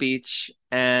back to the beach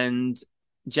and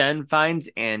Jen finds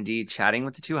Andy chatting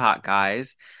with the two hot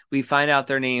guys. We find out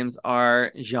their names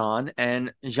are Jean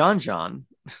and Jean.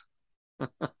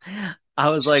 I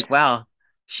was like, wow,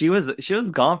 she was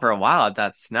gone for a while at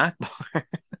that snack bar.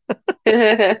 We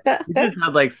just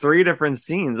had like 3 different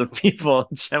scenes of people.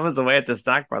 Jen was away at the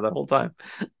snack bar the whole time.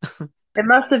 It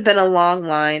must have been a long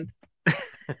line.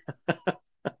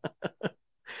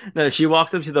 No, she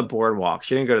walked up to the boardwalk.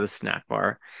 She didn't go to the snack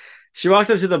bar. She walked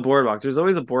up to the boardwalk. There's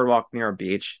always a boardwalk near a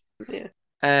beach. Yeah.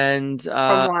 And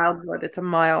From Wildwood, it's a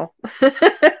mile.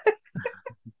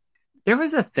 there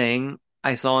was a thing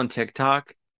I saw on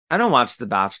TikTok. I don't watch The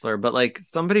Bachelor, but like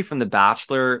somebody from The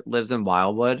Bachelor lives in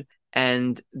Wildwood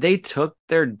and they took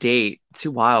their date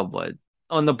to Wildwood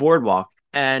on the boardwalk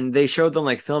and they showed them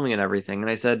like filming and everything. And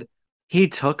I said, he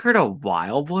took her to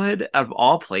Wildwood of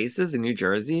all places in New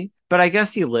Jersey, but I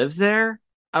guess he lives there.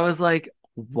 I was like,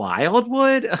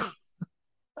 Wildwood?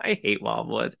 I hate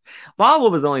Wildwood.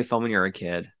 Wildwood was only fun when you're a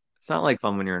kid. It's not like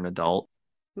fun when you're an adult.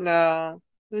 No,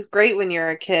 it was great when you're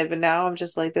a kid, but now I'm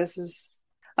just like,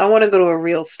 I want to go to a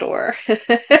real store.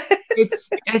 It's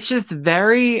just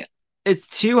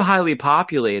it's too highly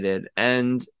populated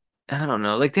and I don't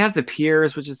know. Like they have the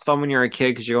piers, which is fun when you're a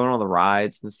kid because you go on all the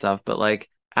rides and stuff. But like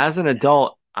as an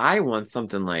adult, I want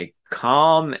something like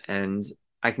calm and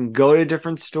I can go to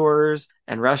different stores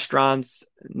and restaurants,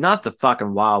 not the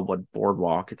fucking Wildwood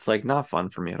boardwalk. It's like not fun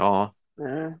for me at all.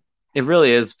 Uh, It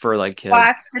really is for like kids.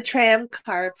 Watch the tram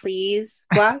car, please.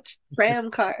 Watch the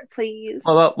tram car, please.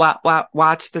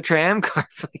 Watch the tram car,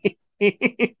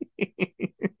 please.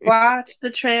 Watch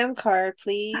the tram car,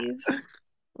 please.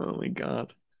 Oh my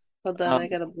God. Hold on, I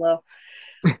gotta blow.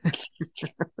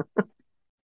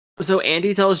 So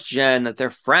Andy tells Jen that they're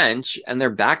French and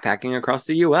they're backpacking across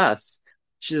the US.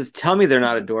 She says, tell me they're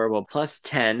not adorable. Plus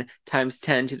 10 times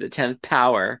 10 to the 10th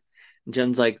power. And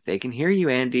Jen's like, they can hear you,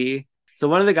 Andy. So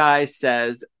one of the guys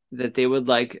says that they would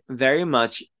like very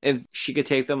much if she could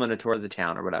take them on a tour of the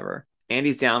town or whatever.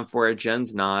 Andy's down for it.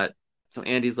 Jen's not. So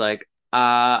Andy's like,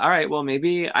 all right, well,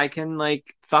 maybe I can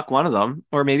like fuck one of them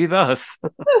or maybe both.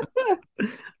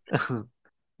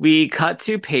 We cut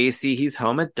to Pacey. He's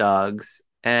home at Doug's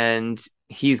and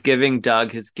he's giving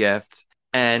Doug his gift.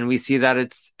 And we see that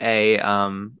it's a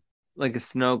like a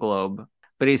snow globe,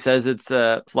 but he says it's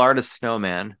a Florida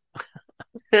snowman.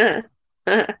 So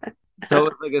it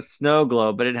was like a snow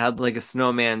globe, but it had like a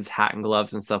snowman's hat and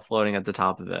gloves and stuff floating at the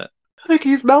top of it. Like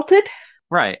he's melted?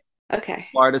 Right. Okay.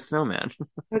 Florida snowman.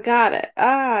 I got it.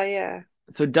 Ah, yeah.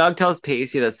 So Doug tells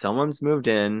Pacey that someone's moved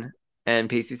in, and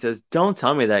Pacey says, don't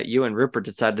tell me that you and Rupert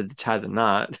decided to tie the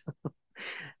knot.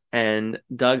 And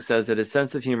Doug says that his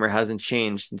sense of humor hasn't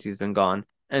changed since he's been gone.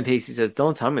 And Pacey says,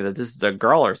 don't tell me that this is a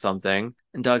girl or something.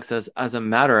 And Doug says, as a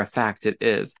matter of fact, it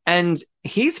is. And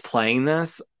he's playing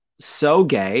this so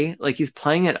gay. Like he's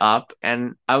playing it up.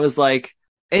 And I was like,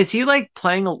 is he like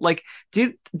playing like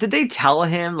did they tell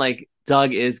him like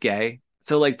Doug is gay?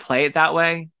 So like play it that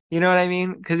way. You know what I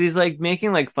mean? Because he's like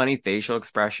making like funny facial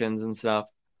expressions and stuff.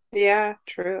 Yeah,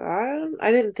 true.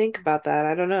 I didn't think about that.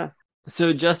 I don't know.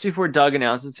 So just before Doug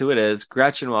announces who it is,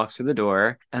 Gretchen walks through the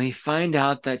door and we find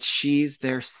out that she's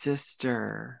their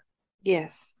sister.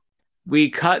 Yes.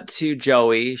 We cut to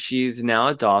Joey. She's now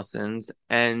at Dawson's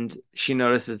and she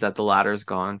notices that the ladder's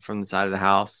gone from the side of the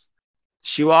house.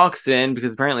 She walks in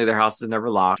because apparently their house is never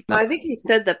locked. I think he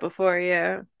said that before,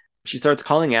 yeah. She starts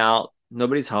calling out.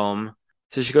 Nobody's home.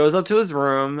 So she goes up to his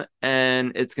room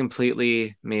and it's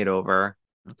completely made over.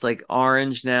 It's like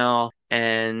orange now.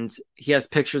 And he has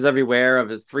pictures everywhere of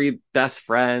his 3 best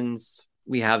friends.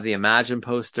 We have the Imagine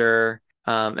poster.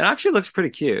 It actually looks pretty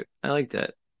cute. I liked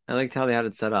it. I liked how they had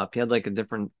it set up. He had like a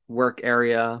different work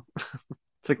area.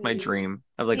 It's like my dream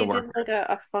of like he a work. did like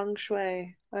a feng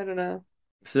shui. I don't know.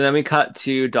 So then we cut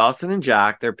to Dawson and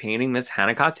Jack. They're painting Miss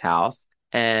Hannicott's house.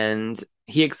 And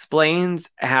he explains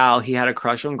how he had a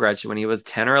crush on Gretchen when he was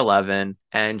 10 or 11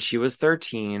 and she was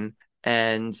 13.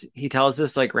 And he tells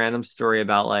this like random story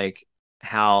about like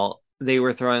how they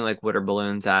were throwing like water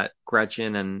balloons at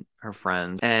Gretchen and her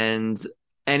friends. And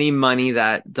any money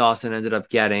that Dawson ended up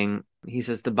getting, he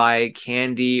says to buy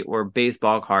candy or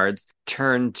baseball cards,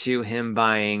 turned to him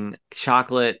buying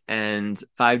chocolate and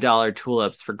 $5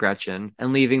 tulips for Gretchen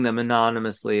and leaving them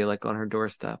anonymously like on her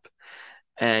doorstep.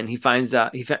 And he finds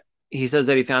out, he says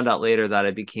that he found out later that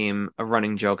it became a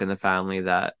running joke in the family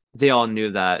that they all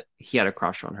knew that he had a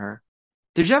crush on her.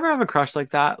 Did you ever have a crush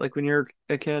like that? Like when you were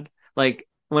a kid? Like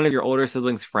one of your older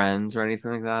siblings' friends or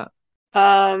anything like that?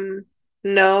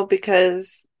 No,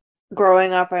 because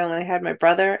growing up, I only had my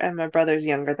brother, and my brother's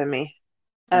younger than me.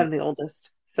 I'm the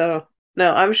oldest. So,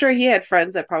 no, I'm sure he had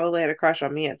friends that probably had a crush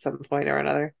on me at some point or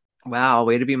another. Wow,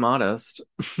 way to be modest.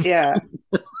 Yeah.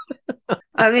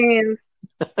 I mean,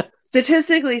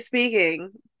 statistically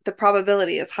speaking, the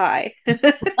probability is high.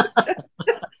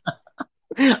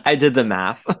 I did the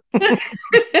math.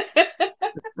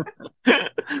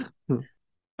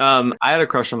 I had a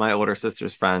crush on my older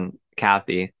sister's friend,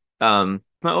 Kathy. My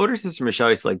older sister Michelle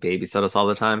used to like babysit us all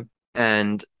the time.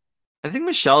 And I think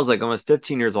Michelle's like almost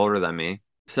 15 years older than me.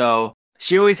 So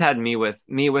she always had me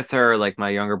with her, like my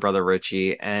younger brother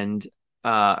Richie, and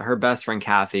her best friend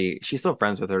Kathy. She's still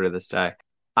friends with her to this day.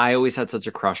 I always had such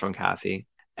a crush on Kathy.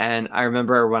 And I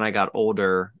remember when I got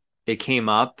older, it came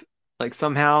up like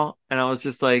somehow, and I was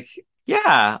just like,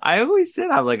 yeah, I always did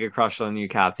have like a crush on you,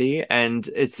 Kathy. And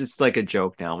it's just like a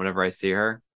joke now whenever I see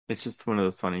her. It's just one of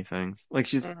those funny things. Like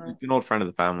she's Mhm. an old friend of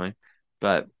the family.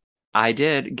 But I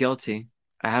did guilty.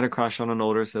 I had a crush on an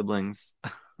older sibling's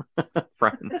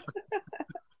friends.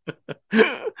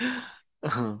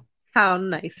 How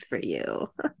nice for you.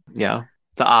 Yeah,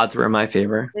 the odds were in my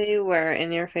favor. They were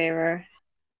in your favor.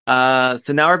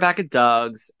 So now we're back at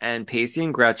Doug's, and Pacey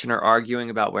and Gretchen are arguing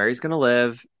about where he's gonna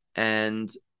live, and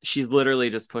she's literally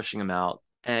just pushing him out.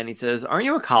 And he says, "Aren't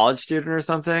you a college student or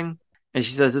something?" And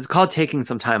she says, "It's called taking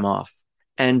some time off."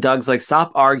 And Doug's like,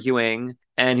 "Stop arguing."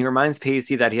 And he reminds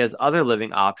Pacey that he has other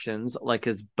living options, like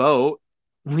his boat.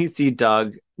 We see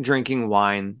Doug drinking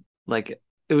wine. Like,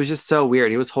 it was just so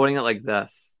weird. He was holding it like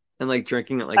this and like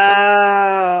drinking it like that,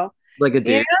 Oh, like a you're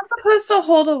dude. not supposed to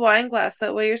hold a wine glass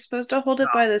that way. You're supposed to hold it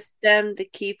by the stem to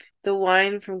keep the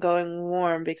wine from going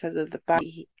warm because of the body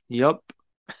heat. Yep.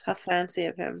 How fancy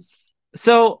of him.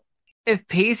 So if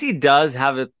Pacey does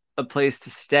have a place to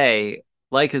stay,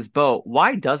 like his boat,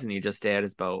 why doesn't he just stay at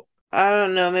his boat? I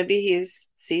don't know. Maybe he's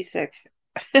seasick.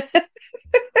 I'm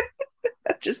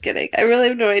just kidding. I really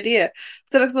have no idea.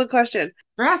 It's an excellent question.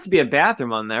 There has to be a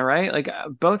bathroom on there, right? Like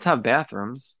boats have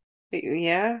bathrooms.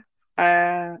 Yeah.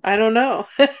 I don't know.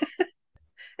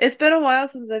 It's been a while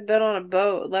since I've been on a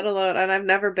boat, let alone, and I've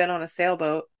never been on a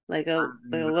sailboat, like a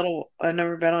little, I've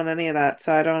never been on any of that.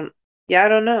 So I don't, yeah, I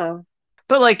don't know.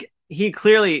 But like he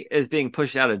clearly is being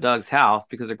pushed out of Doug's house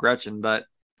because of Gretchen, but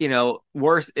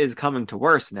worse is coming to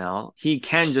worse now. He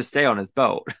can just stay on his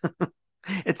boat.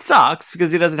 It sucks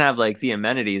because he doesn't have like the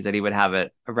amenities that he would have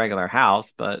at a regular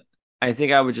house, but I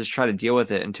think I would just try to deal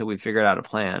with it until we figured out a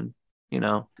plan, you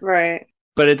know? Right.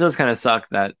 But it does kind of suck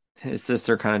that his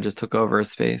sister kind of just took over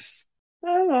his space.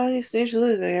 Oh, well, you snooze, you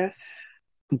lose, I guess.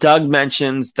 Doug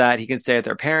mentions that he can stay with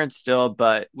their parents still,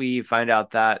 but we find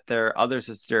out that their other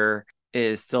sister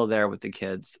is still there with the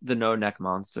kids, the no neck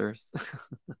monsters,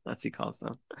 as he calls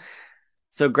them.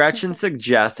 So Gretchen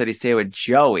suggests that he stay with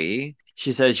Joey.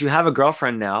 She says, "You have a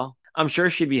girlfriend now. I'm sure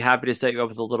she'd be happy to set you up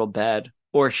with a little bed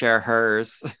or share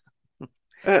hers."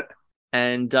 Uh,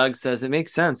 And Doug says it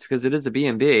makes sense because it is a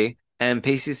B&B. And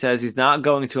Pacey says he's not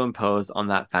going to impose on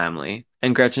that family.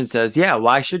 And Gretchen says, yeah,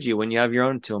 why should you when you have your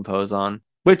own to impose on?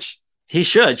 Which he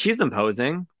should. She's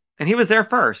imposing. And he was there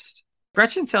first.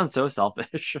 Gretchen sounds so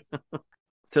selfish.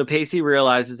 So Pacey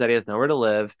realizes that he has nowhere to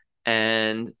live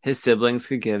and his siblings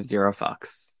could give zero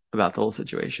fucks about the whole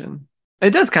situation.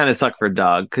 It does kind of suck for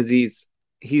Doug because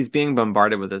he's being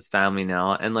bombarded with his family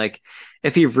now. And like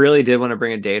if he really did want to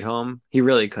bring a date home, he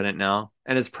really couldn't now.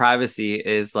 And his privacy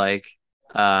is like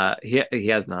he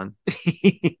has none.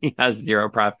 He has zero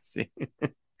privacy.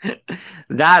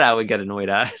 That I would get annoyed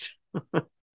at.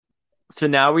 So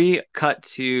now we cut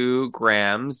to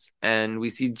Graham's and we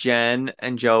see Jen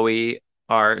and Joey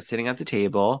are sitting at the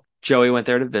table. Joey went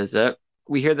there to visit.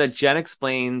 We hear that Jen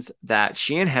explains that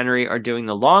she and Henry are doing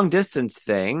the long distance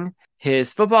thing.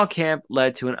 His football camp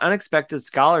led to an unexpected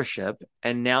scholarship,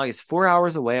 and now he's 4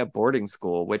 hours away at boarding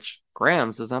school, which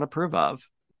Graham does not approve of.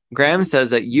 Graham says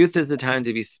that youth is the time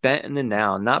to be spent in the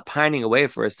now, not pining away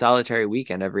for a solitary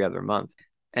weekend every other month.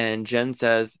 And Jen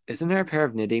says, isn't there a pair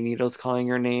of knitting needles calling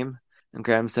your name? And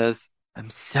Graham says, I'm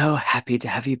so happy to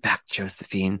have you back,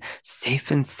 Josephine,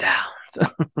 safe and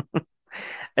sound.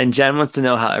 And Jen wants to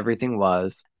know how everything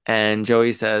was. And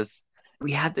Joey says,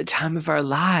 we had the time of our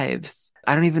lives.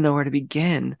 I don't even know where to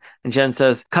begin. And Jen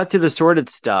says, cut to the sordid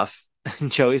stuff. And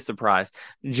Joey's surprised.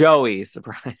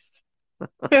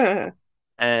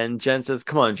 And Jen says,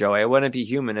 come on, Joey, I wouldn't be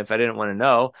human if I didn't want to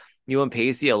know. You and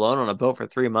Pacey alone on a boat for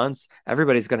 3 months.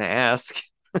 Everybody's going to ask.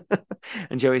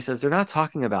 And Joey says, they're not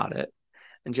talking about it.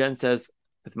 And Jen says,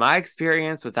 with my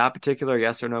experience with that particular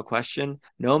yes or no question,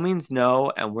 no means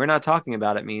no, and we're not talking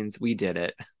about it means we did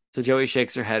it. So Joey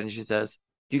shakes her head and she says,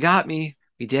 you got me.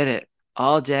 We did it.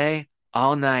 All day,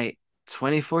 all night,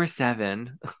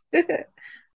 24/7.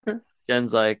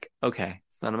 Jen's like, okay,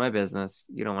 it's none of my business.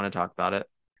 You don't want to talk about it.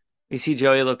 We see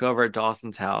Joey look over at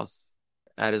Dawson's house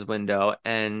at his window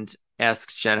and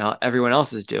asks Jen how everyone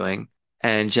else is doing.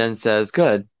 And Jen says,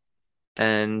 good.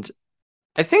 And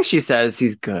I think she says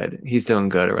he's good. He's doing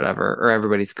good or whatever, or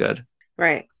everybody's good.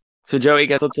 Right. So Joey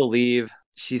gets up to leave.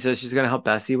 she says she's going to help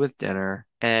Bessie with dinner.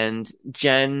 And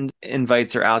Jen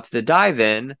invites her out to the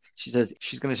dive-in. She says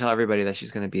she's going to tell everybody that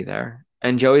she's going to be there.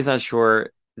 And Joey's not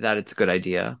sure that it's a good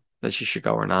idea, that she should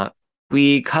go or not.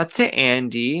 We cut to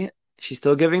Andy. She's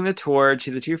still giving the tour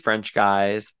to the two French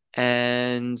guys.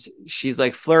 And she's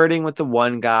like flirting with the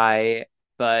one guy,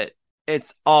 but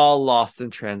it's all lost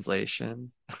in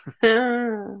translation.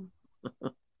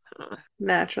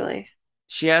 Naturally.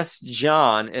 She asks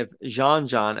John if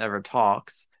Jean ever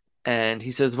talks, and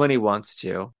he says when he wants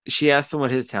to. She asks him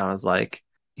what his town is like.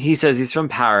 He says he's from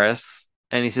Paris,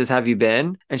 and he says, have you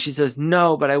been? And she says,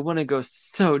 no, but I want to go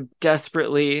so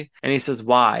desperately. And he says,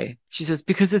 why? She says,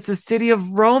 because it's a city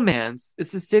of romance.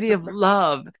 It's a city of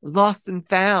love, lost and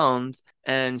found.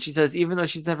 And she says, even though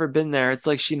she's never been there, it's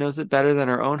like she knows it better than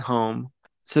her own home.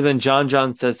 So then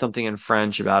John says something in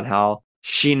French about how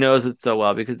she knows it so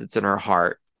well because it's in her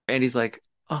heart. And he's like,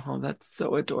 oh, that's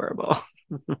so adorable.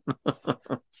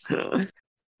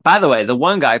 By the way, the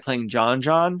one guy playing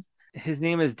John, his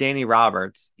name is Danny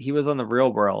Roberts. He was on The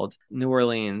Real World, New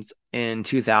Orleans in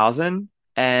 2000.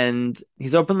 And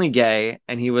he's openly gay,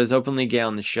 and he was openly gay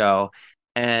on the show.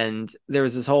 And there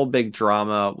was this whole big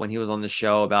drama when he was on the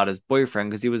show about his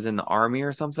boyfriend because he was in the army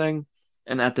or something.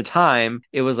 And at the time,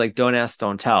 it was like, don't ask,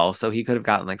 don't tell. So he could have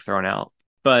gotten like thrown out.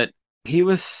 But he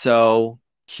was so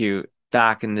cute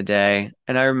back in the day.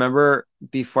 And I remember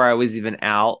before I was even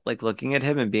out, like looking at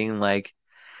him and being like,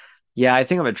 yeah, I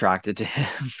think I'm attracted to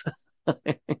him.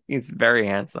 He's very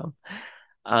handsome.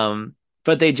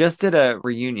 But they just did a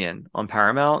reunion on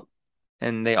Paramount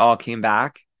and they all came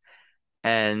back.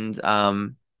 And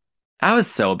I was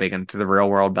so big into The Real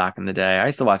World back in the day. I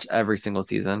used to watch every single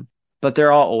season. But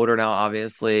they're all older now,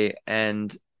 obviously.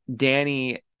 And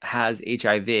Danny has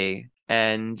HIV.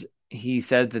 And he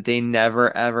said that they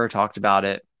never, ever talked about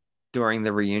it during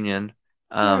the reunion,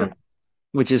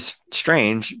 which is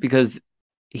strange because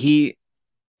I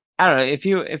don't know, if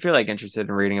you're like interested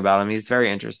in reading about him, he's very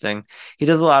interesting. He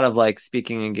does a lot of like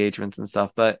speaking engagements and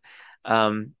stuff, but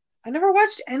I never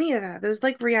watched any of that. There's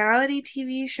like reality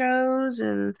TV shows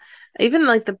and even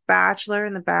like The Bachelor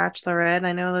and The Bachelorette.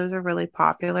 I know those are really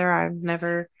popular. I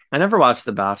never watched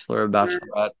The Bachelor or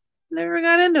Bachelorette. Never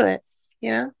got into it.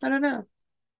 I don't know.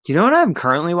 Do you know what I'm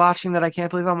currently watching that I can't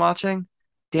believe I'm watching?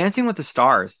 Dancing with the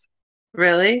Stars.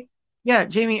 Really? Yeah,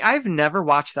 Jamie, I've never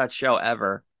watched that show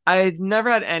ever. I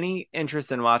never had any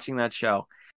interest in watching that show.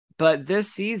 But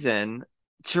this season,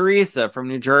 Teresa from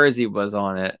New Jersey was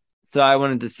on it. So I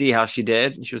wanted to see how she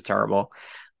did. And she was terrible.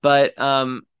 But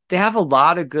they have a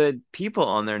lot of good people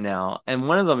on there now. And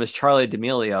one of them is Charlie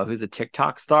D'Amelio, who's a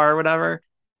TikTok star or whatever.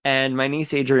 And my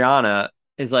niece Adriana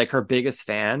is like her biggest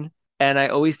fan. And I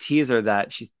always tease her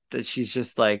that she's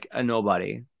just like a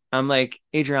nobody. I'm like,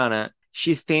 Adriana,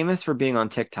 she's famous for being on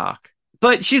TikTok.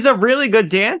 But she's a really good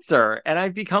dancer, and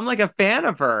I've become like a fan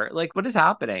of her. Like, what is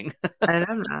happening? I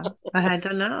don't know. I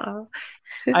don't know.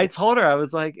 I told her, I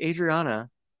was like,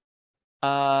 Adriana,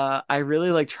 I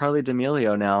really like Charlie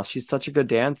D'Amelio now. She's such a good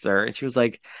dancer. And she was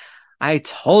like, I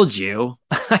told you.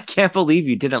 I can't believe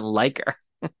you didn't like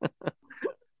her.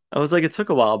 I was like, it took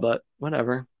a while, but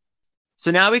whatever. So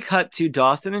now we cut to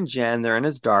Dawson and Jen. They're in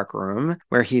his dark room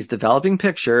where he's developing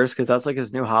pictures because that's like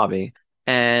his new hobby.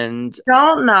 And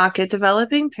don't knock it.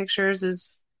 Developing pictures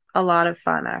is a lot of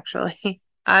fun, actually.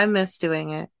 I miss doing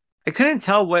it. I couldn't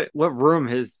tell what room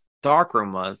his dark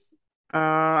room was.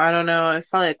 I don't know. It's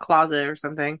probably a closet or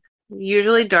something.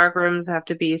 Usually dark rooms have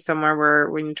to be somewhere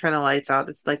where when you turn the lights out,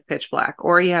 it's like pitch black.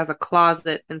 Or he has a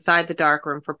closet inside the dark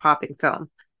room for popping film.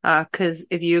 Because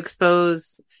if you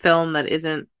expose film that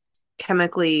isn't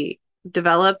chemically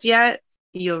developed yet,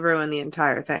 you'll ruin the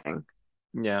entire thing.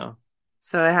 Yeah.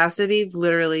 So it has to be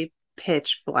literally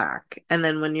pitch black. And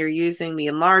then when you're using the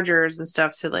enlargers and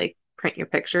stuff to like print your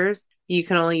pictures, you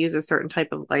can only use a certain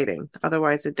type of lighting.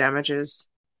 Otherwise it damages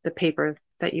the paper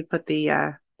that you put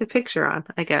the picture on,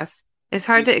 I guess. It's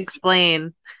hard to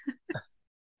explain.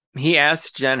 He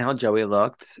asked Jen how Joey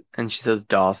looked, and she says,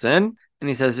 Dawson. And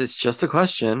he says, it's just a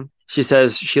question. She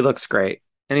says, she looks great.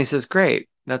 And he says, great.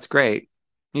 That's great.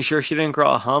 You sure she didn't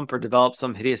grow a hump or develop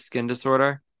some hideous skin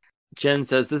disorder? Jen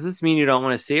says, does this mean you don't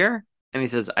want to see her? And he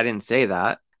says, I didn't say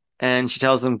that. And she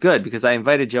tells him, good, because I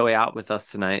invited Joey out with us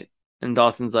tonight. And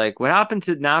Dawson's like, what happened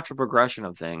to natural progression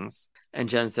of things? And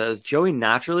Jen says, Joey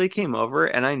naturally came over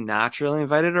and I naturally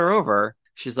invited her over.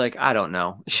 She's like, I don't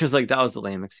know. She was like, that was a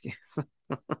lame excuse.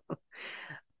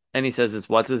 And he says, is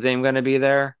what's his name going to be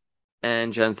there?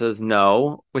 And Jen says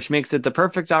no, which makes it the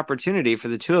perfect opportunity for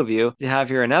the two of you to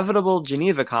have your inevitable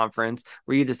Geneva conference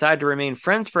where you decide to remain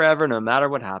friends forever no matter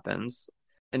what happens.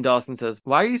 And Dawson says,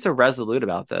 why are you so resolute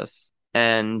about this?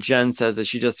 And Jen says that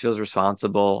she just feels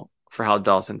responsible for how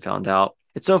Dawson found out.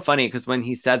 It's so funny because when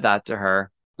he said that to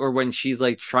her, or when she's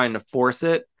like trying to force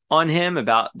it on him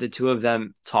about the two of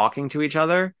them talking to each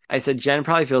other, I said Jen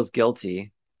probably feels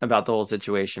guilty about the whole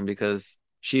situation because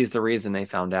she's the reason they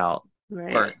found out,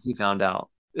 Right. or he found out.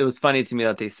 It was funny to me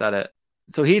that they said it.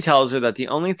 So he tells her that the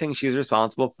only thing she's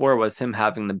responsible for was him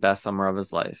having the best summer of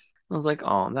his life. I was like,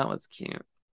 oh, that was cute.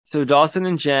 So Dawson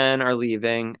and Jen are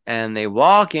leaving, and they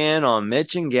walk in on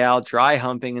Mitch and Gal dry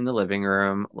humping in the living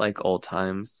room like old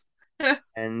times.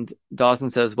 And Dawson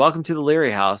says, welcome to the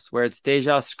Leary house, where it's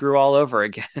Deja screw all over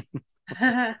again.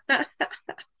 I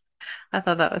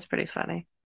thought that was pretty funny.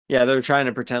 Yeah, they're trying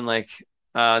to pretend like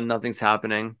nothing's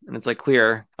happening. And it's like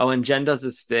clear. Oh, and Jen does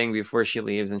this thing before she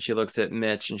leaves, and she looks at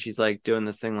Mitch, and she's like doing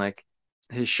this thing like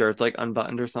his shirt's like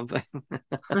unbuttoned or something.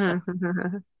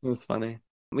 It was funny.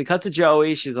 We cut to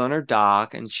Joey. She's on her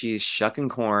dock, and she's shucking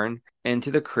corn into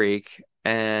the creek.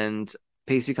 And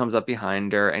Pacey comes up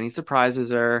behind her, and he surprises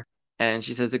her. And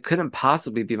she says, it couldn't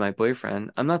possibly be my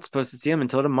boyfriend. I'm not supposed to see him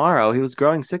until tomorrow. He was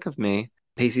growing sick of me.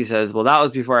 Pacey says, well, that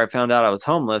was before I found out I was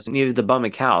homeless and needed to bum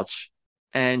a couch.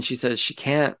 And she says she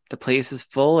can't. The place is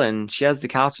full, and she has the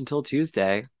couch until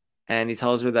Tuesday. And he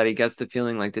tells her that he gets the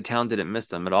feeling like the town didn't miss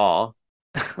them at all.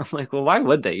 I'm like, well, why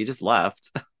would they? You just left.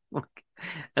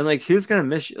 And like, who's gonna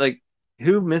miss you? Like,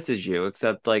 who misses you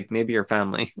except like maybe your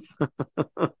family?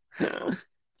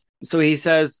 So he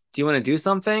says, do you want to do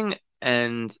something?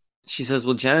 And she says,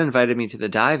 well, Jen invited me to the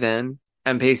dive-in.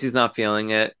 And Pacey's not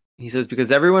feeling it. He says,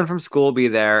 because everyone from school will be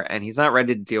there, and he's not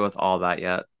ready to deal with all that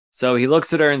yet. So he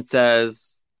looks at her and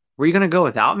says, were you gonna go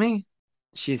without me?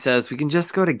 She says, we can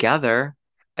just go together.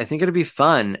 I think it'll be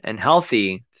fun and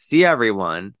healthy to see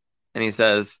everyone. And he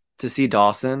says, to see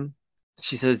Dawson?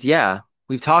 She says, yeah,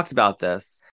 we've talked about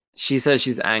this. She says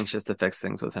she's anxious to fix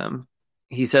things with him.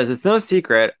 He says, it's no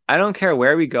secret. I don't care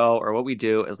where we go or what we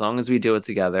do as long as we do it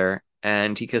together.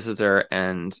 And he kisses her,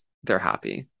 and they're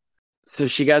happy. So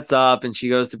she gets up and she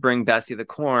goes to bring Bessie the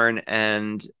corn,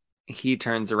 and he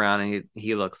turns around and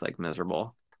he looks like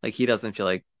miserable. Like he doesn't feel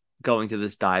like going to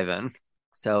this dive-in.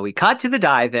 So we cut to the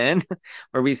dive-in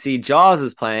where we see Jaws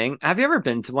is playing. Have you ever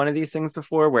been to one of these things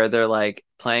before where they're like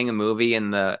playing a movie in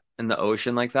the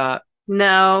ocean like that?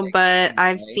 No, but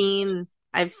Okay.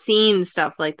 I've seen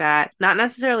stuff like that. Not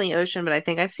necessarily ocean, but I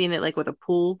think I've seen it like with a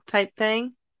pool type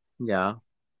thing. Yeah.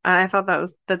 I thought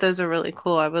that those are really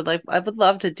cool. I would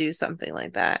love to do something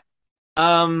like that.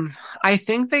 I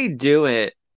think they do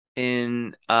it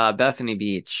in Bethany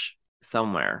Beach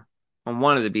somewhere on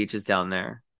one of the beaches down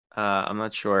there. I'm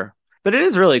not sure, but it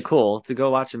is really cool to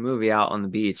go watch a movie out on the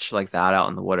beach like that, out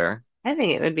in the water. I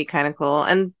think it would be kind of cool.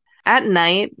 And at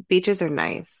night, beaches are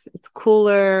nice. It's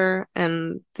cooler,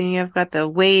 and then you've got the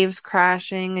waves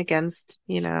crashing against,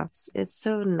 it's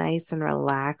so nice and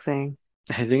relaxing.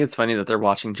 I think it's funny that they're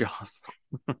watching Jaws.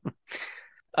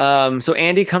 So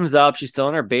Andy comes up. She's still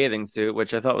in her bathing suit,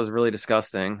 which I thought was really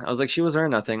disgusting. I was like, she was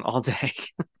wearing nothing all day.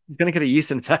 She's gonna get a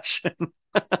yeast infection.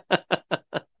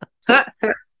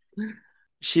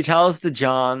 She tells the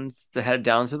Johns to head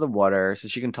down to the water so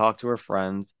she can talk to her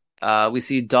friends. We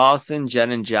see Dawson,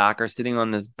 Jen, and Jack are sitting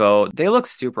on this boat. They look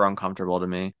super uncomfortable to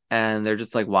me, and they're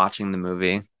just like watching the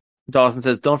movie. Dawson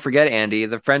says, don't forget, Andy,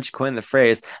 the French coined the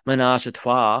phrase ménage à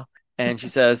trois. And she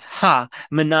says, ha,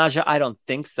 menage, I don't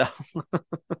think so.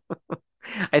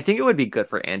 I think it would be good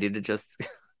for Andy to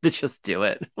just do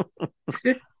it.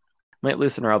 Might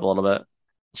loosen her up a little bit.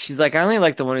 She's like, I only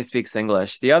like the one who speaks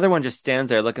English. The other one just stands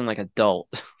there looking like a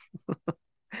dolt.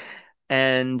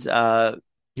 And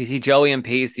you see Joey and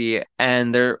Pacey,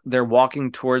 and they're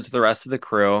walking towards the rest of the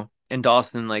crew. And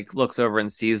Dawson like looks over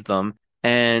and sees them,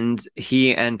 and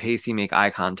he and Pacey make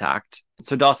eye contact.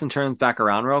 So Dawson turns back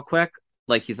around real quick,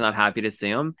 like he's not happy to see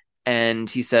him. And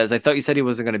he says, I thought you said he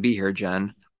wasn't going to be here,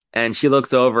 Jen. And she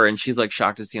looks over and she's like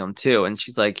shocked to see him too. And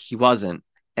she's like, he wasn't.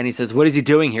 And he says, what is he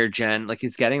doing here, Jen? Like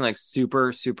he's getting like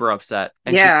super, super upset.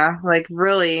 And yeah, like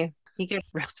really, he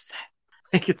gets real upset.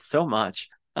 Like it's so much,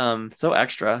 so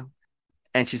extra.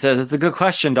 And she says, it's a good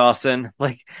question, Dawson.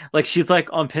 Like she's like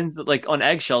on pins, like on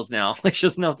eggshells now. Like she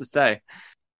doesn't know what to say.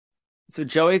 So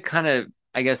Joey kind of,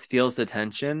 I guess, feels the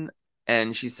tension.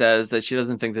 And she says that she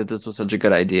doesn't think that this was such a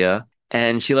good idea.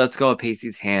 And she lets go of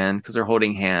Pacey's hand because they're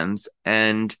holding hands.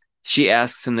 And she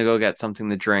asks him to go get something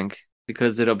to drink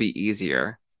because it'll be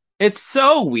easier. It's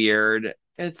so weird.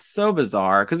 It's so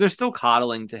bizarre because they're still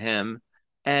coddling to him.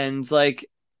 And like,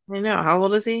 I know. How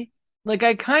old is he? Like,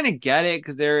 I kind of get it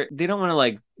because they don't want to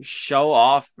like show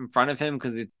off in front of him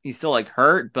because he's still like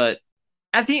hurt. But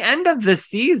at the end of the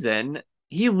season,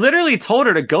 he literally told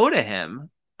her to go to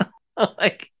him.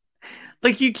 like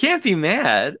Like, you can't be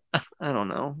mad. I don't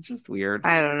know. Just weird.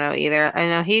 I don't know either. I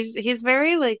know he's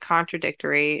very like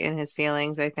contradictory in his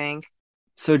feelings, I think.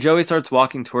 So Joey starts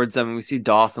walking towards them, and we see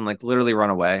Dawson like literally run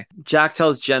away. Jack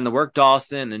tells Jen to work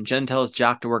Dawson, and Jen tells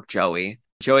Jack to work Joey.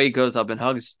 Joey goes up and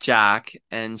hugs Jack,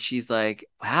 and she's like,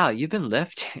 "Wow, you've been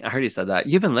lifting." I already said that.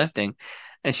 You've been lifting.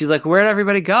 And she's like, "Where'd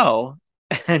everybody go?"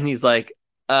 And he's like,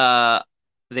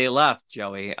 they left,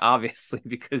 Joey, obviously,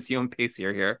 because you and Pacey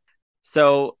are here.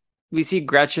 So we see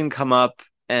Gretchen come up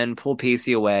and pull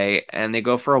Pacey away, and they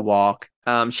go for a walk.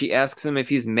 She asks him if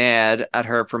he's mad at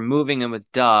her for moving in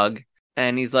with Doug,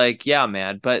 and he's like, "Yeah,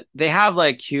 mad." But they have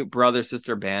like cute brother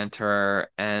sister banter,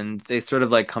 and they sort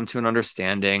of like come to an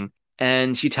understanding.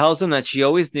 And she tells him that she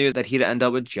always knew that he'd end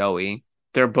up with Joey.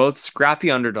 They're both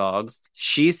scrappy underdogs.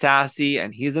 She's sassy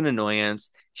and he's an annoyance.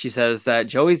 She says that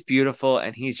Joey's beautiful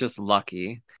and he's just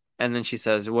lucky. And then she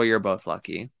says, "Well, you're both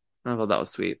lucky." I thought that was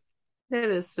sweet. It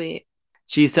is sweet.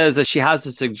 She says that she has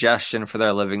a suggestion for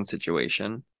their living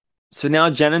situation. So now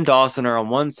Jen and Dawson are on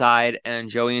one side and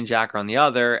Joey and Jack are on the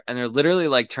other. And they're literally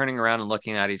like turning around and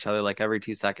looking at each other like every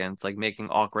 2 seconds, like making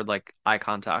awkward like eye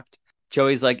contact.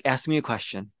 Joey's like, "Ask me a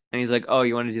question." And he's like, "Oh,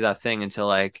 you want to do that thing until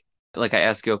like I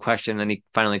ask you a question." And then he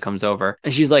finally comes over.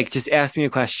 And she's like, "Just ask me a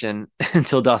question,"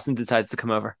 until Dawson decides to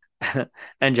come over.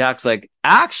 And Jack's like,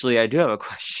 "Actually, I do have a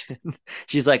question."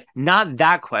 She's like, "Not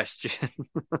that question."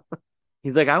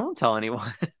 He's like, "I won't tell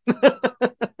anyone."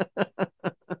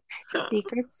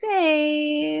 Secret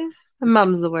safe.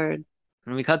 Mum's the word.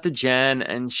 And we cut to Jen,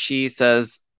 and she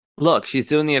says, "Look, she's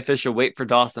doing the official wait for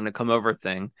Dawson to come over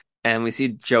thing." And we see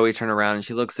Joey turn around, and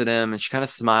she looks at him, and she kind of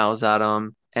smiles at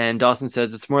him. And Dawson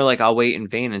says, "It's more like I'll wait in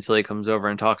vain until he comes over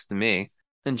and talks to me."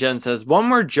 And Jen says, "One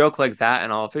more joke like that,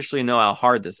 and I'll officially know how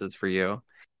hard this is for you."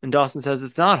 And Dawson says,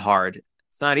 "It's not hard.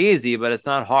 It's not easy, but it's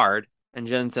not hard." And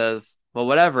Jen says, "Well,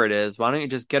 whatever it is, why don't you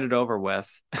just get it over with?"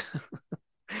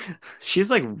 She's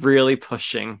like really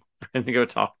pushing for him to go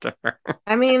talk to her.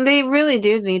 I mean, they really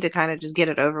do need to kind of just get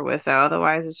it over with, though.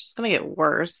 Otherwise, it's just gonna get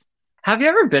worse. Have you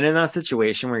ever been in that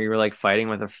situation where you were like fighting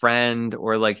with a friend,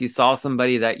 or like you saw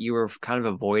somebody that you were kind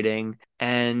of avoiding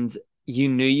and you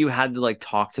knew you had to like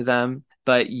talk to them,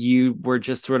 but you were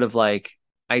just sort of like,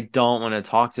 "I don't want to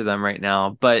talk to them right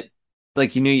now," but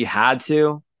like you knew you had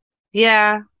to?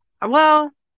 Yeah. Well,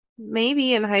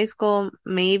 maybe in high school,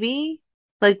 maybe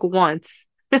like once.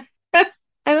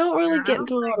 I don't really get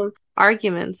into a lot of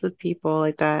arguments with people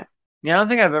like that. Yeah, I don't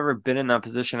think I've ever been in that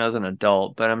position as an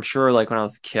adult, but I'm sure like when I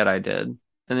was a kid I did. And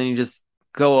then you just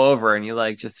go over and you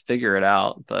like just figure it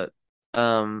out. But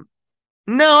no,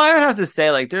 I would have to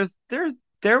say like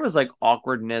there was like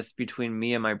awkwardness between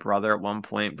me and my brother at one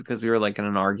point because we were like in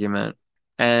an argument.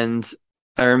 And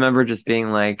I remember just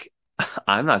being like,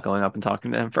 "I'm not going up and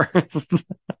talking to him first."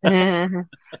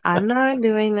 I'm not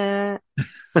doing that.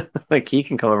 Like he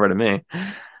can come over to me.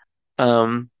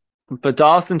 Um, but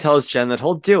Dawson tells Jen that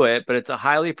he'll do it, but it's a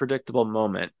highly predictable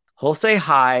moment. He'll say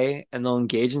hi and they'll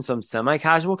engage in some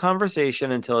semi-casual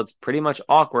conversation until it's pretty much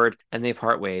awkward and they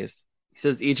part ways. He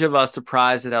says each of us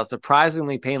surprised at how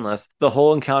surprisingly painless the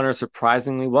whole encounter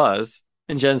surprisingly was.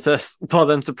 And Jen says, "Well,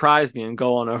 then surprise me and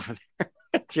go on over there."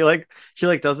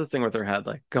 She does this thing with her head,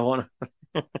 like, "Go on."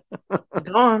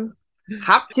 Go on.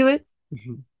 Hop to it.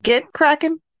 Get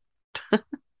cracking.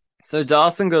 So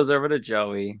Dawson goes over to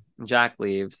Joey, Jack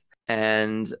leaves,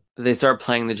 and they start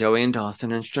playing the Joey and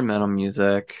Dawson instrumental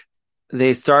music.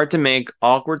 They start to make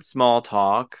awkward small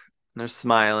talk. They're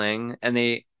smiling, and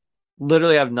they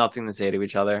literally have nothing to say to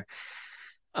each other.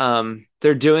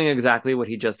 They're doing exactly what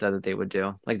he just said that they would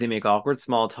do. Like they make awkward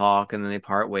small talk, and then they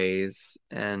part ways,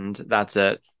 and that's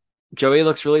it. Joey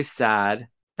looks really sad,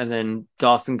 and then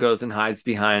Dawson goes and hides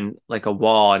behind like a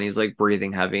wall, and he's like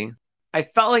breathing heavy. I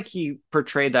felt like he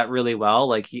portrayed that really well.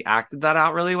 Like he acted that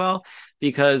out really well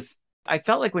because I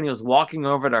felt like when he was walking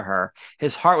over to her,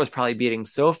 his heart was probably beating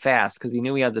so fast because he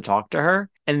knew he had to talk to her.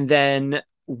 And then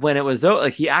when it was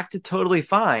like he acted totally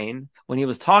fine when he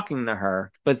was talking to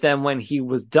her, but then when he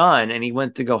was done and he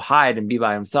went to go hide and be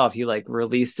by himself, he like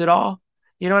released it all.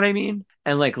 You know what I mean?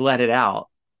 And like let it out.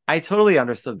 I totally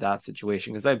understood that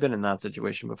situation because I've been in that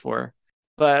situation before.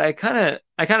 But I kind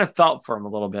of felt for him a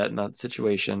little bit in that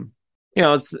situation. You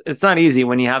know, it's not easy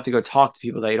when you have to go talk to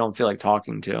people that you don't feel like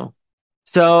talking to.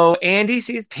 So Andy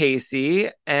sees Pacey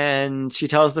and she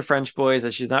tells the French boys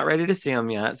that she's not ready to see him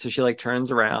yet. So she like turns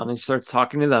around and she starts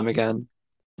talking to them again.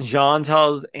 Jean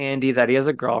tells Andy that he has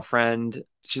a girlfriend.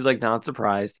 She's like not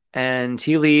surprised. And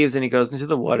he leaves and he goes into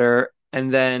the water.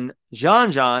 And then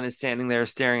Jean is standing there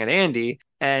staring at Andy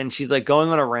and she's like going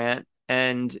on a rant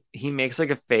and he makes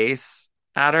like a face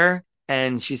at her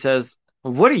and she says,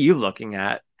 "What are you looking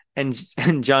at?"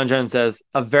 And John says,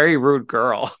 a very rude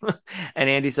girl. And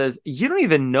Andy says, you don't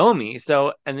even know me.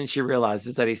 So, and then she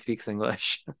realizes that he speaks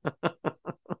English.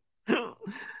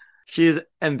 She's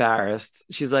embarrassed.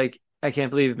 She's like, I can't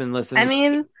believe you've been listening. I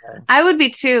mean, I would be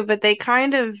too, but they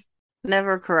kind of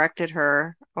never corrected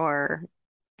her or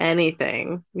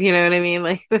anything. You know what I mean?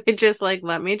 Like they just like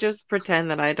let me just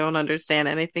pretend that I don't understand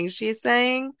anything she's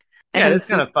saying. Yeah, And it's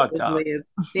kind of fucked up.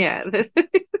 Yeah.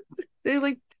 They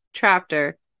like trapped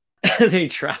her. They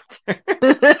trapped her.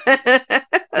 That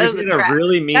was a trap.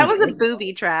 Really mean. That was a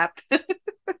booby trap.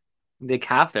 They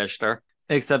catfished her,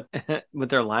 except with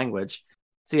their language.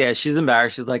 So yeah, she's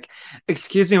embarrassed. She's like,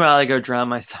 excuse me while I go drown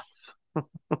myself.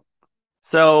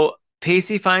 So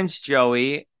Pacey finds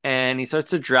Joey and he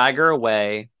starts to drag her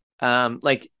away,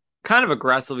 like kind of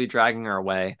aggressively dragging her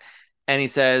away. And he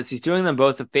says he's doing them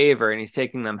both a favor and he's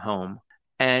taking them home.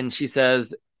 And she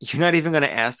says, you're not even going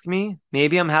to ask me?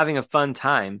 Maybe I'm having a fun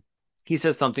time. He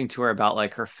says something to her about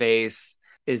like her face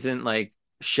isn't like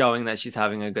showing that she's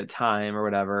having a good time or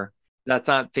whatever. That's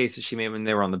not faces she made when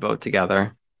they were on the boat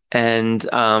together. And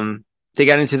they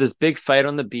got into this big fight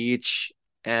on the beach.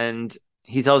 And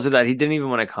he tells her that he didn't even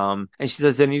want to come. And she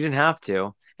says, then you didn't have to.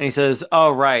 And he says,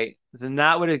 oh, right. Then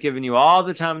that would have given you all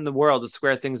the time in the world to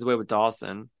square things away with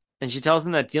Dawson. And she tells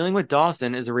him that dealing with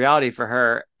Dawson is a reality for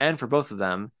her and for both of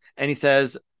them. And he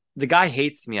says, the guy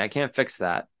hates me. I can't fix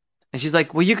that. And she's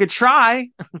like, well, you could try.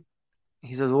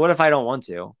 He says, well, what if I don't want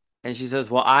to? And she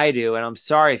says, well, I do. And I'm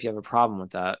sorry if you have a problem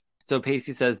with that. So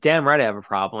Pacey says, damn right I have a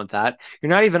problem with that. You're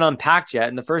not even unpacked yet.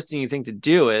 And the first thing you think to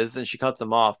do is, and she cuts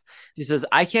him off. She says,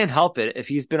 I can't help it if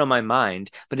he's been on my mind,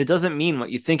 but it doesn't mean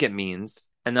what you think it means.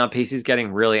 And now Pacey's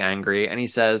getting really angry. And he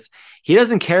says, he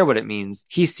doesn't care what it means.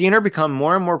 He's seen her become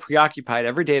more and more preoccupied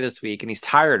every day this week, and he's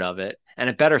tired of it. And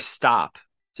it better stop.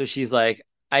 So she's like,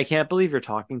 I can't believe you're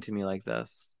talking to me like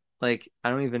this. Like, I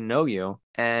don't even know you.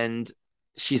 And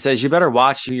she says, you better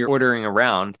watch who you're ordering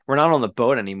around. We're not on the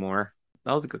boat anymore.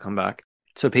 That was a good comeback.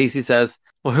 So Pacey says,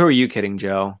 well, who are you kidding,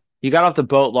 Joe? You got off the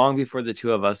boat long before the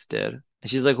two of us did. And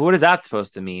she's like, what is that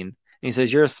supposed to mean? And he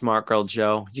says, you're a smart girl,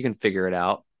 Joe. You can figure it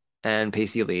out. And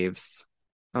Pacey leaves.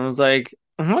 I was like,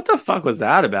 what the fuck was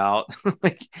that about?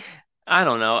 Like, I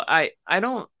don't know. I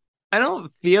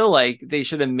don't feel like they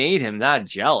should have made him that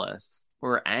jealous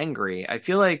or angry. I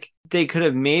feel like they could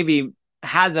have maybe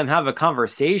had them have a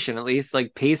conversation, at least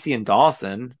like Pacey and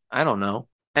Dawson. I don't know.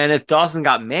 And if Dawson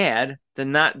got mad,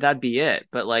 then that'd be it.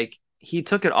 But like he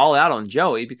took it all out on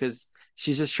Joey because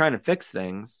she's just trying to fix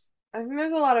things. I think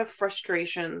there's a lot of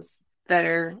frustrations that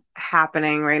are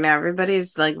happening right now.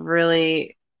 Everybody's like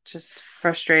really just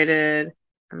frustrated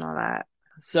and all that.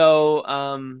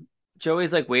 So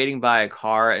Joey's like waiting by a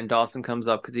car and Dawson comes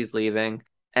up because he's leaving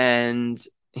and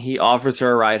he offers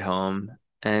her a ride home.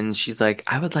 And she's like,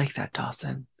 I would like that,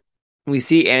 Dawson. We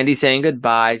see Andy saying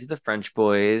goodbye to the French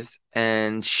boys,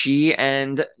 and she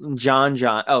and John.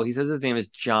 Oh, he says his name is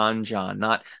John,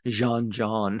 not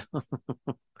Jean.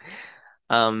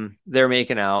 They're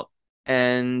making out,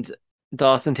 and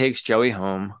Dawson takes Joey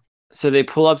home. So they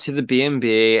pull up to the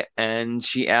B&B, and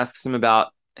she asks him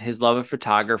about his love of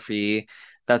photography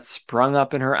that sprung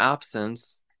up in her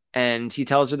absence. And he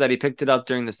tells her that he picked it up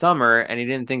during the summer, and he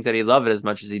didn't think that he loved it as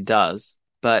much as he does.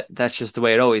 But that's just the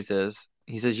way it always is.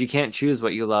 He says, you can't choose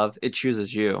what you love. It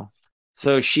chooses you.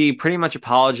 So she pretty much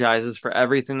apologizes for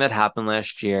everything that happened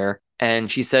last year. And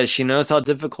she says she knows how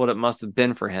difficult it must have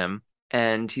been for him.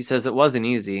 And he says it wasn't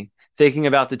easy, thinking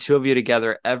about the two of you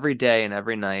together every day and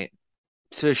every night.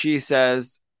 So she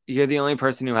says, you're the only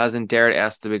person who hasn't dared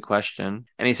ask the big question.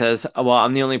 And he says, well,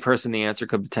 I'm the only person the answer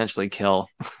could potentially kill.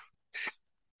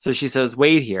 So she says,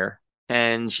 wait here.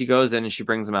 And she goes in and she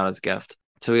brings him out his gift.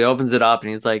 So he opens it up and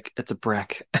he's like, it's a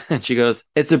brick. And she goes,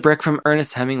 it's a brick from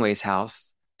Ernest Hemingway's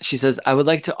house. She says, I would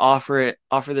like to offer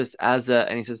this as a,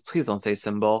 and he says, please don't say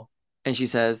symbol. And she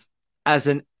says, as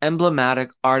an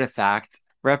emblematic artifact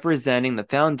representing the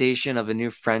foundation of a new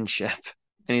friendship.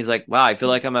 And he's like, wow, I feel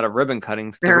like I'm at a ribbon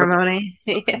cutting ceremony.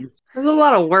 Yeah. There's a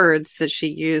lot of words that she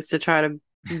used to try to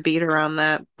beat around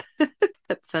that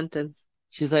that sentence.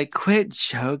 She's like, quit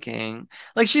joking.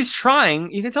 Like, she's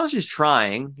trying. You can tell she's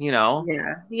trying, you know?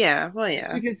 Yeah. Well,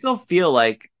 yeah. You can still feel,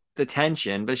 like, the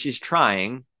tension, but she's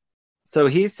trying. So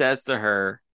he says to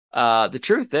her, the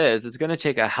truth is, it's going to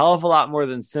take a hell of a lot more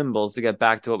than symbols to get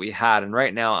back to what we had. And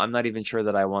right now, I'm not even sure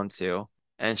that I want to.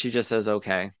 And she just says,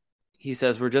 okay. He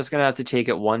says, we're just going to have to take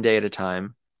it one day at a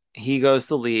time. He goes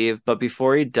to leave, but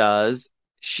before he does,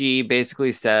 she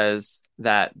basically says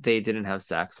that they didn't have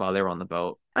sex while they were on the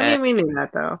boat. I mean, we knew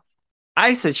that, though.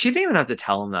 I said she didn't even have to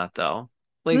tell him that, though.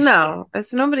 Like, no,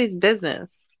 it's nobody's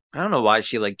business. I don't know why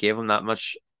she like gave him that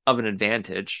much of an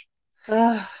advantage.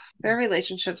 Ugh, their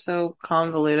relationship's so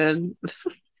convoluted.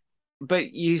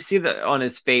 But you see that on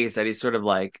his face that he's sort of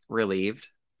like relieved,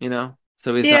 you know?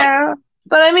 So he's not. Yeah.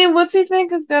 But I mean, what's he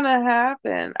think is gonna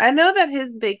happen? I know that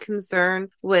his big concern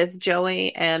with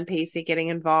Joey and Pacey getting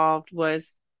involved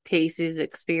was Pacey's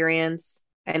experience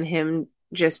and him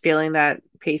just feeling that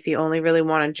Pacey only really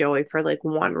wanted Joey for like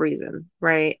one reason,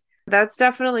 right? That's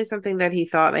definitely something that he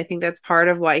thought. And I think that's part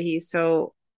of why he's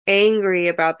so angry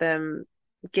about them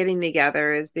getting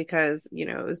together is because,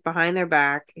 it was behind their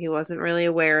back. He wasn't really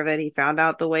aware of it. He found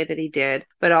out the way that he did,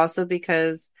 but also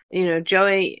because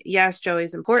Joey, yes,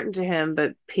 Joey's important to him,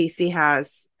 but Pacey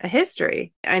has a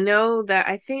history.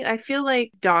 I feel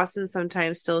like Dawson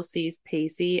sometimes still sees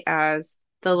Pacey as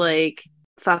the like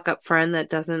fuck up friend that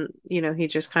doesn't, he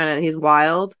just kind of, he's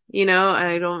wild, and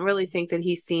I don't really think that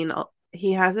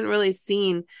he hasn't really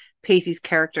seen Pacey's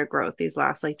character growth these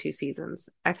last like 2 seasons.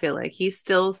 I feel like he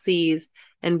still sees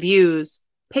and views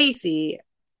Pacey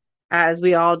as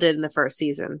we all did in the first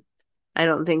season. I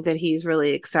don't think that he's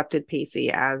really accepted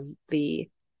Pacey as the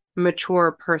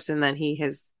mature person that he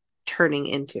is turning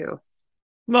into.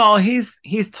 Well, he's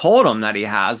told him that he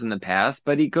has in the past,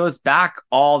 but he goes back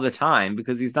all the time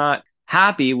because he's not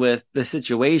happy with the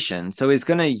situation. So he's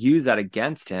going to use that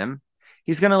against him.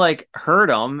 He's going to like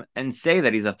hurt him and say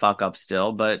that he's a fuck up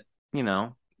still, but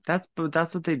that's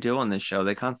what they do on this show.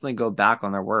 They constantly go back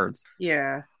on their words.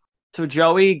 Yeah. So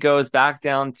Joey goes back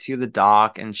down to the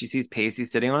dock and she sees Pacey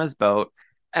sitting on his boat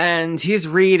and he's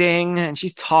reading and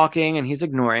she's talking and he's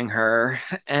ignoring her.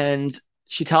 And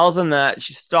she tells him that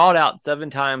she stalled out 7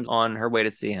 times on her way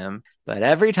to see him, but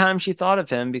every time she thought of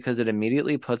him because it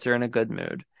immediately puts her in a good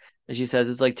mood. And she says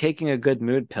it's like taking a good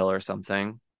mood pill or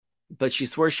something. But she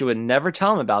swore she would never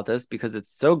tell him about this because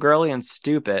it's so girly and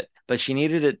stupid, but she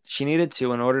needed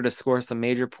to in order to score some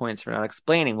major points for not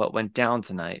explaining what went down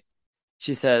tonight.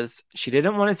 She says she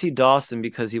didn't want to see Dawson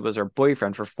because he was her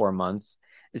boyfriend for 4 months.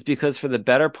 It's because for the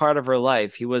better part of her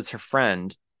life, he was her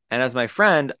friend. And as my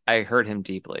friend, I hurt him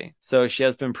deeply. So she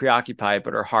has been preoccupied,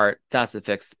 but her heart, that's a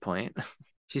fixed point.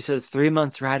 She says 3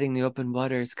 months riding the open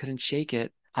waters couldn't shake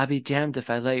it. I'll be damned if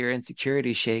I let your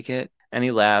insecurity shake it. And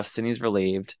he laughs and he's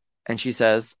relieved. And she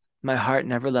says, my heart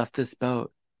never left this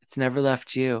boat. It's never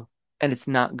left you. And it's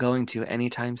not going to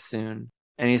anytime soon.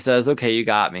 And he says, okay, you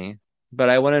got me. But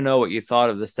I want to know what you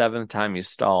thought of the 7th time you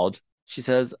stalled. She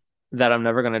says that I'm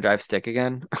never going to drive stick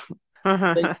again.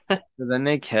 Then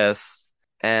they kiss.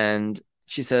 And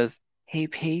she says, hey,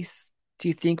 Pace, do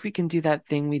you think we can do that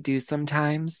thing we do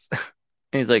sometimes?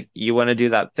 And he's like, you want to do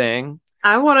that thing?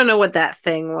 I want to know what that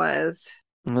thing was.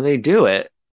 Well, they do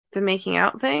it. The making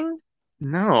out thing?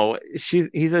 No,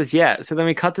 he says, yeah. So then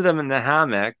we cut to them in the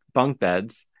hammock, bunk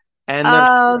beds. And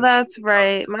that's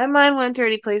right. My mind went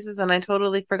dirty places and I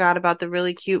totally forgot about the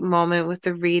really cute moment with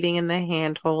the reading and the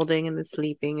hand holding and the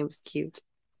sleeping. It was cute.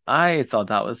 I thought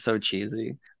that was so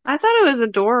cheesy. I thought it was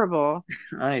adorable.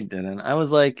 I didn't. I was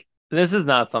like, this is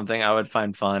not something I would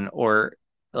find fun or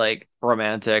like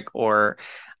romantic, or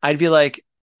I'd be like,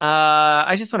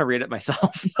 I just want to read it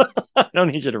myself. I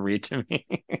don't need you to read to me.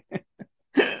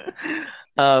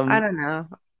 I don't know.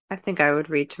 I think I would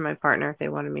read to my partner if they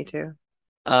wanted me to.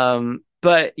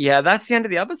 But yeah, that's the end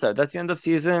of the episode. That's the end of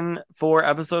season 4,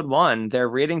 episode 1. They're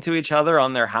reading to each other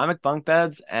on their hammock bunk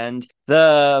beds, and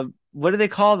what do they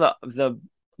call the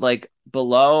like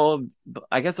below?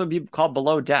 I guess it would be called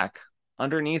below deck,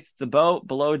 underneath the boat,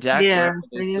 below deck. Yeah,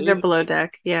 they're below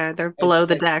deck. Yeah, they're below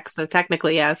the deck. So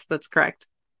technically, yes, that's correct.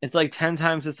 It's like 10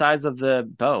 times the size of the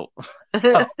boat.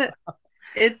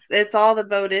 It's all the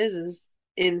boat is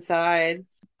inside.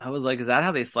 I was like, is that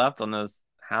how they slept on those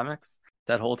hammocks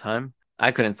that whole time?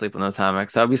 I couldn't sleep on those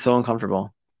hammocks. That would be so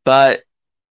uncomfortable. But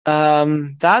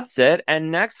that's it. And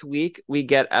next week we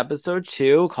get episode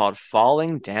 2 called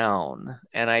Falling Down.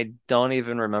 And I don't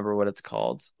even remember what it's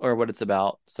called or what it's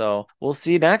about. So we'll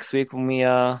see next week when we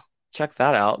check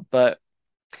that out. But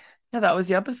yeah, that was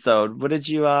the episode. What did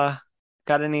you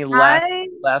got any last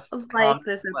like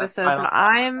this episode, but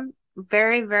I'm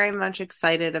very, very much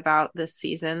excited about this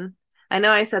season. I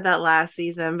know I said that last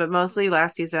season, but mostly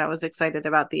last season I was excited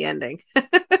about the ending.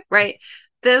 Right?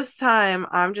 This time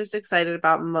I'm just excited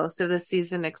about most of the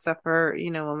season, except for,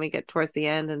 when we get towards the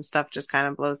end and stuff just kind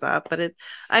of blows up. But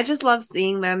I just love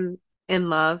seeing them in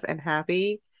love and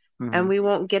happy. Mm-hmm. And we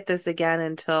won't get this again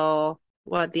until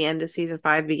the end of season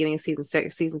 5, beginning of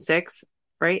season 6,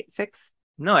 right? 6?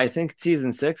 No, I think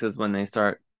season 6 is when they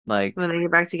start when they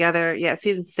get back together. Yeah,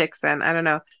 season 6 then. I don't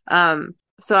know.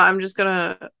 So I'm just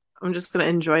gonna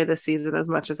enjoy this season as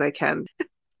much as I can.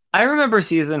 I remember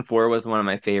season 4 was one of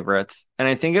my favorites, and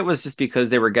I think it was just because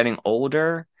they were getting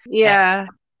older. Yeah.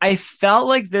 I felt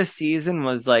like this season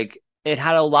was like it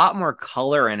had a lot more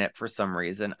color in it for some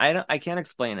reason. I can't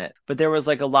explain it, but there was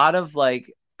like a lot of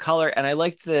like color, and I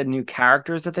liked the new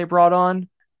characters that they brought on.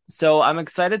 So I'm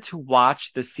excited to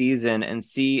watch the season and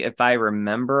see if I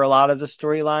remember a lot of the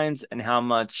storylines and how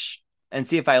much, and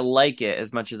see if I like it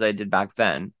as much as I did back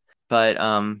then. But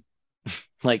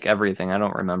like everything, I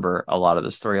don't remember a lot of the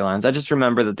storylines. I just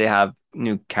remember that they have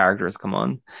new characters come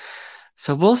on.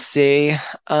 So we'll see.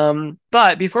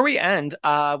 But before we end,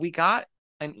 we got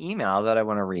an email that I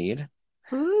want to read.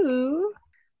 Ooh.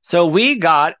 So we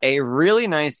got a really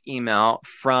nice email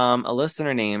from a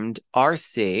listener named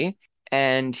RC,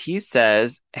 and he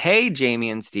says, "Hey, Jamie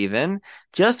and Steven,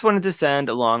 just wanted to send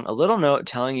along a little note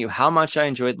telling you how much I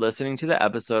enjoyed listening to the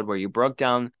episode where you broke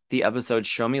down the episode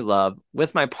Show Me Love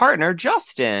with my partner,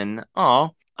 Justin. Oh,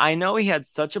 I know he had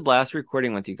such a blast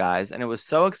recording with you guys, and it was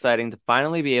so exciting to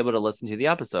finally be able to listen to the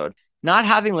episode. Not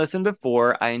having listened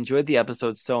before, I enjoyed the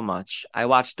episode so much. I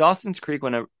watched Dawson's Creek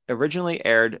when it originally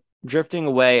aired, drifting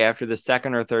away after the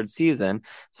second or third season,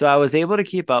 so I was able to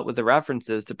keep up with the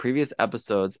references to previous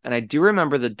episodes, and I do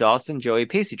remember the Dawson Joey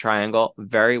Pacey triangle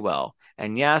very well.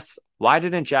 And yes, why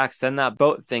didn't Jack send that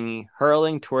boat thingy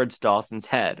hurling towards Dawson's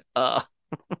head?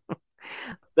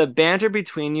 The banter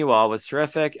between you all was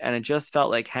terrific, and it just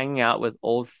felt like hanging out with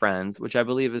old friends, which I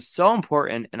believe is so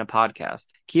important in a podcast.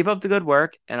 Keep up the good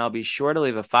work, and I'll be sure to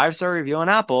leave a 5-star review on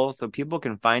Apple so people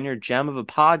can find your gem of a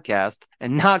podcast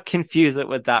and not confuse it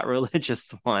with that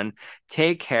religious one.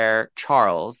 Take care,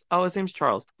 Charles. Oh, his name's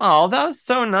Charles. Oh, that was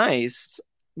so nice.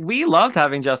 We loved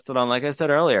having Justin on, like I said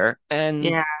earlier, and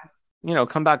Yeah.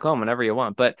 come back home whenever you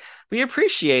want. But we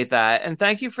appreciate that, and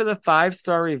thank you for the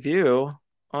 5-star review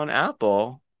on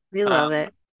Apple. We love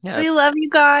it. Yeah. We love you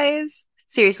guys.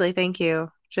 Seriously, thank you.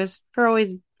 Just for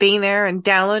always being there and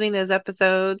downloading those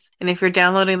episodes. And if you're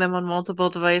downloading them on multiple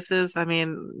devices, I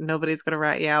mean, nobody's going to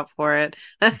rat you out for it.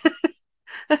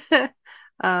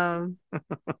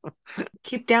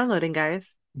 Keep downloading,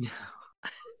 guys.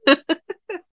 But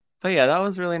yeah, that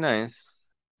was really nice.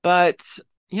 But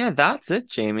yeah, that's it,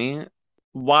 Jamie.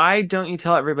 Why don't you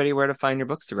tell everybody where to find your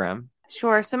Bookstagram?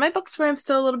 Sure. So my Bookstagram's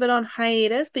still a little bit on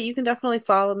hiatus, but you can definitely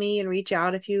follow me and reach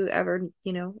out if you ever,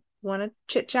 want to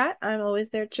chit chat. I'm always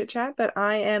there to chit chat, but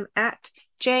I am at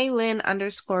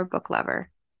JLynn_booklover.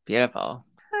 Beautiful.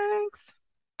 Thanks.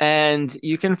 And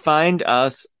you can find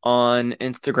us on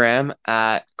Instagram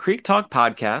at Creek Talk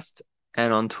Podcast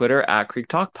and on Twitter at Creek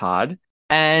Talk Pod.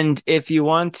 And if you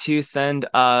want to send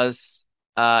us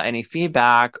any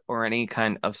feedback or any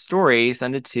kind of story,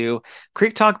 send it to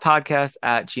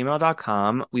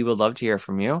creektalkpodcast@gmail.com. We would love to hear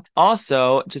from you.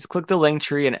 Also, just click the link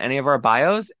tree in any of our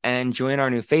bios and join our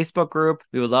new Facebook group.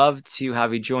 We would love to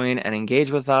have you join and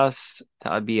engage with us.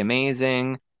 That would be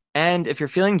amazing. And if you're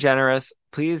feeling generous,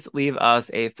 please leave us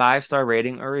a 5-star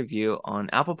rating or review on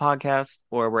Apple Podcasts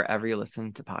or wherever you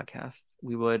listen to podcasts.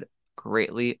 We would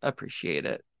greatly appreciate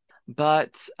it.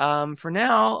 But for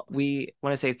now, we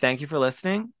want to say thank you for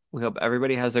listening. We hope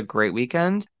everybody has a great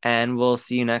weekend, and we'll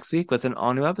see you next week with an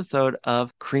all-new episode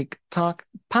of Creek Talk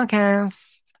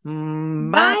Podcast.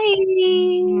 Bye!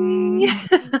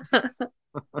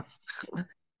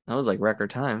 That was like record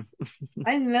time.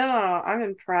 I know. I'm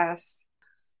impressed.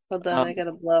 Hold on, I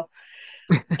gotta blow.